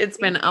much. It's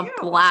been a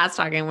blast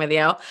talking with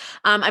you.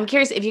 I'm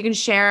curious if you can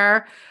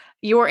share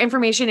your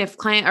information if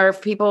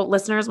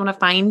listeners want to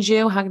find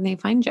you, how can they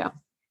find you?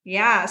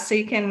 Yeah. So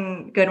you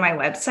can go to my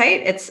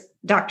website. It's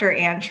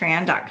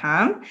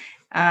drannetran.com.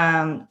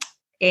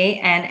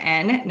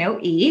 ANN, no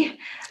E.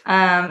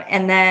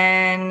 And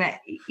then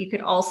you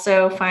could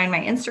also find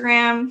my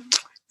Instagram.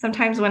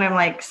 Sometimes when I'm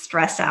like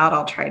stressed out,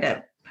 I'll try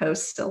to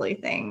post silly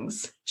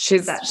things.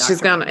 She's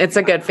gone. It's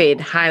a good feed.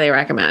 Highly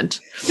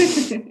recommend.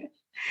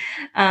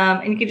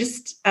 And you can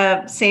just,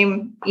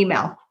 same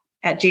email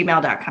at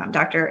gmail.com,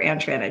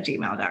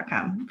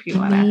 drannetran@gmail.com if you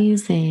want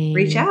to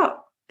reach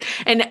out.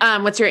 And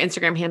what's your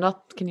Instagram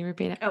handle? Can you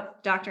repeat it? Oh,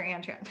 Dr.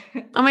 Ann Tran.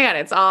 Oh my God,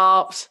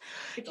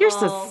 you're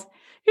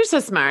so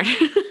smart.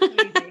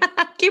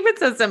 Keep it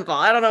so simple.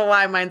 I don't know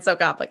why mine's so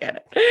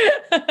complicated.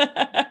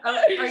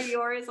 Are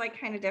yours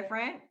like kind of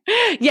different?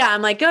 Yeah,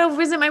 I'm like, go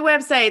visit my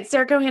website,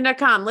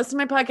 sarahcohen.com, listen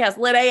to my podcast,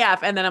 Lit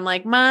AF. And then I'm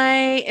like,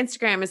 my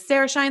Instagram is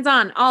Sarah Shines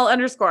On, all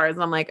underscores.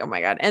 And I'm like, oh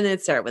my God. And then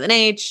it's Sarah with an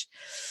H.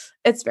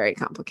 It's very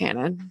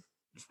complicated.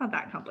 It's not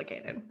that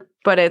complicated.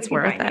 But it's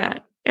worth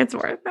it. It's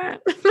worth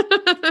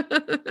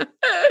it.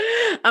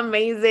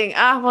 Amazing.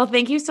 Well,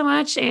 thank you so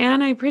much,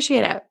 Anne. I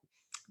appreciate it.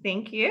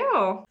 Thank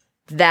you.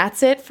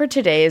 That's it for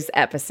today's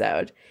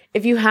episode.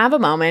 If you have a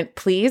moment,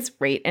 please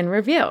rate and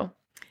review.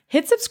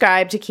 Hit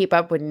subscribe to keep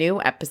up with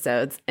new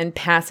episodes and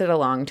pass it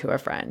along to a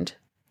friend.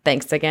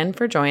 Thanks again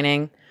for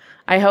joining.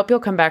 I hope you'll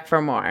come back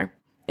for more.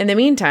 In the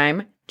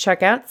meantime,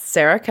 check out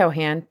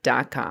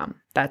sarahcohan.com.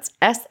 That's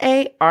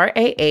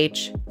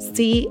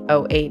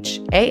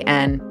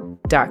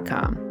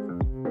SarahCohan.com.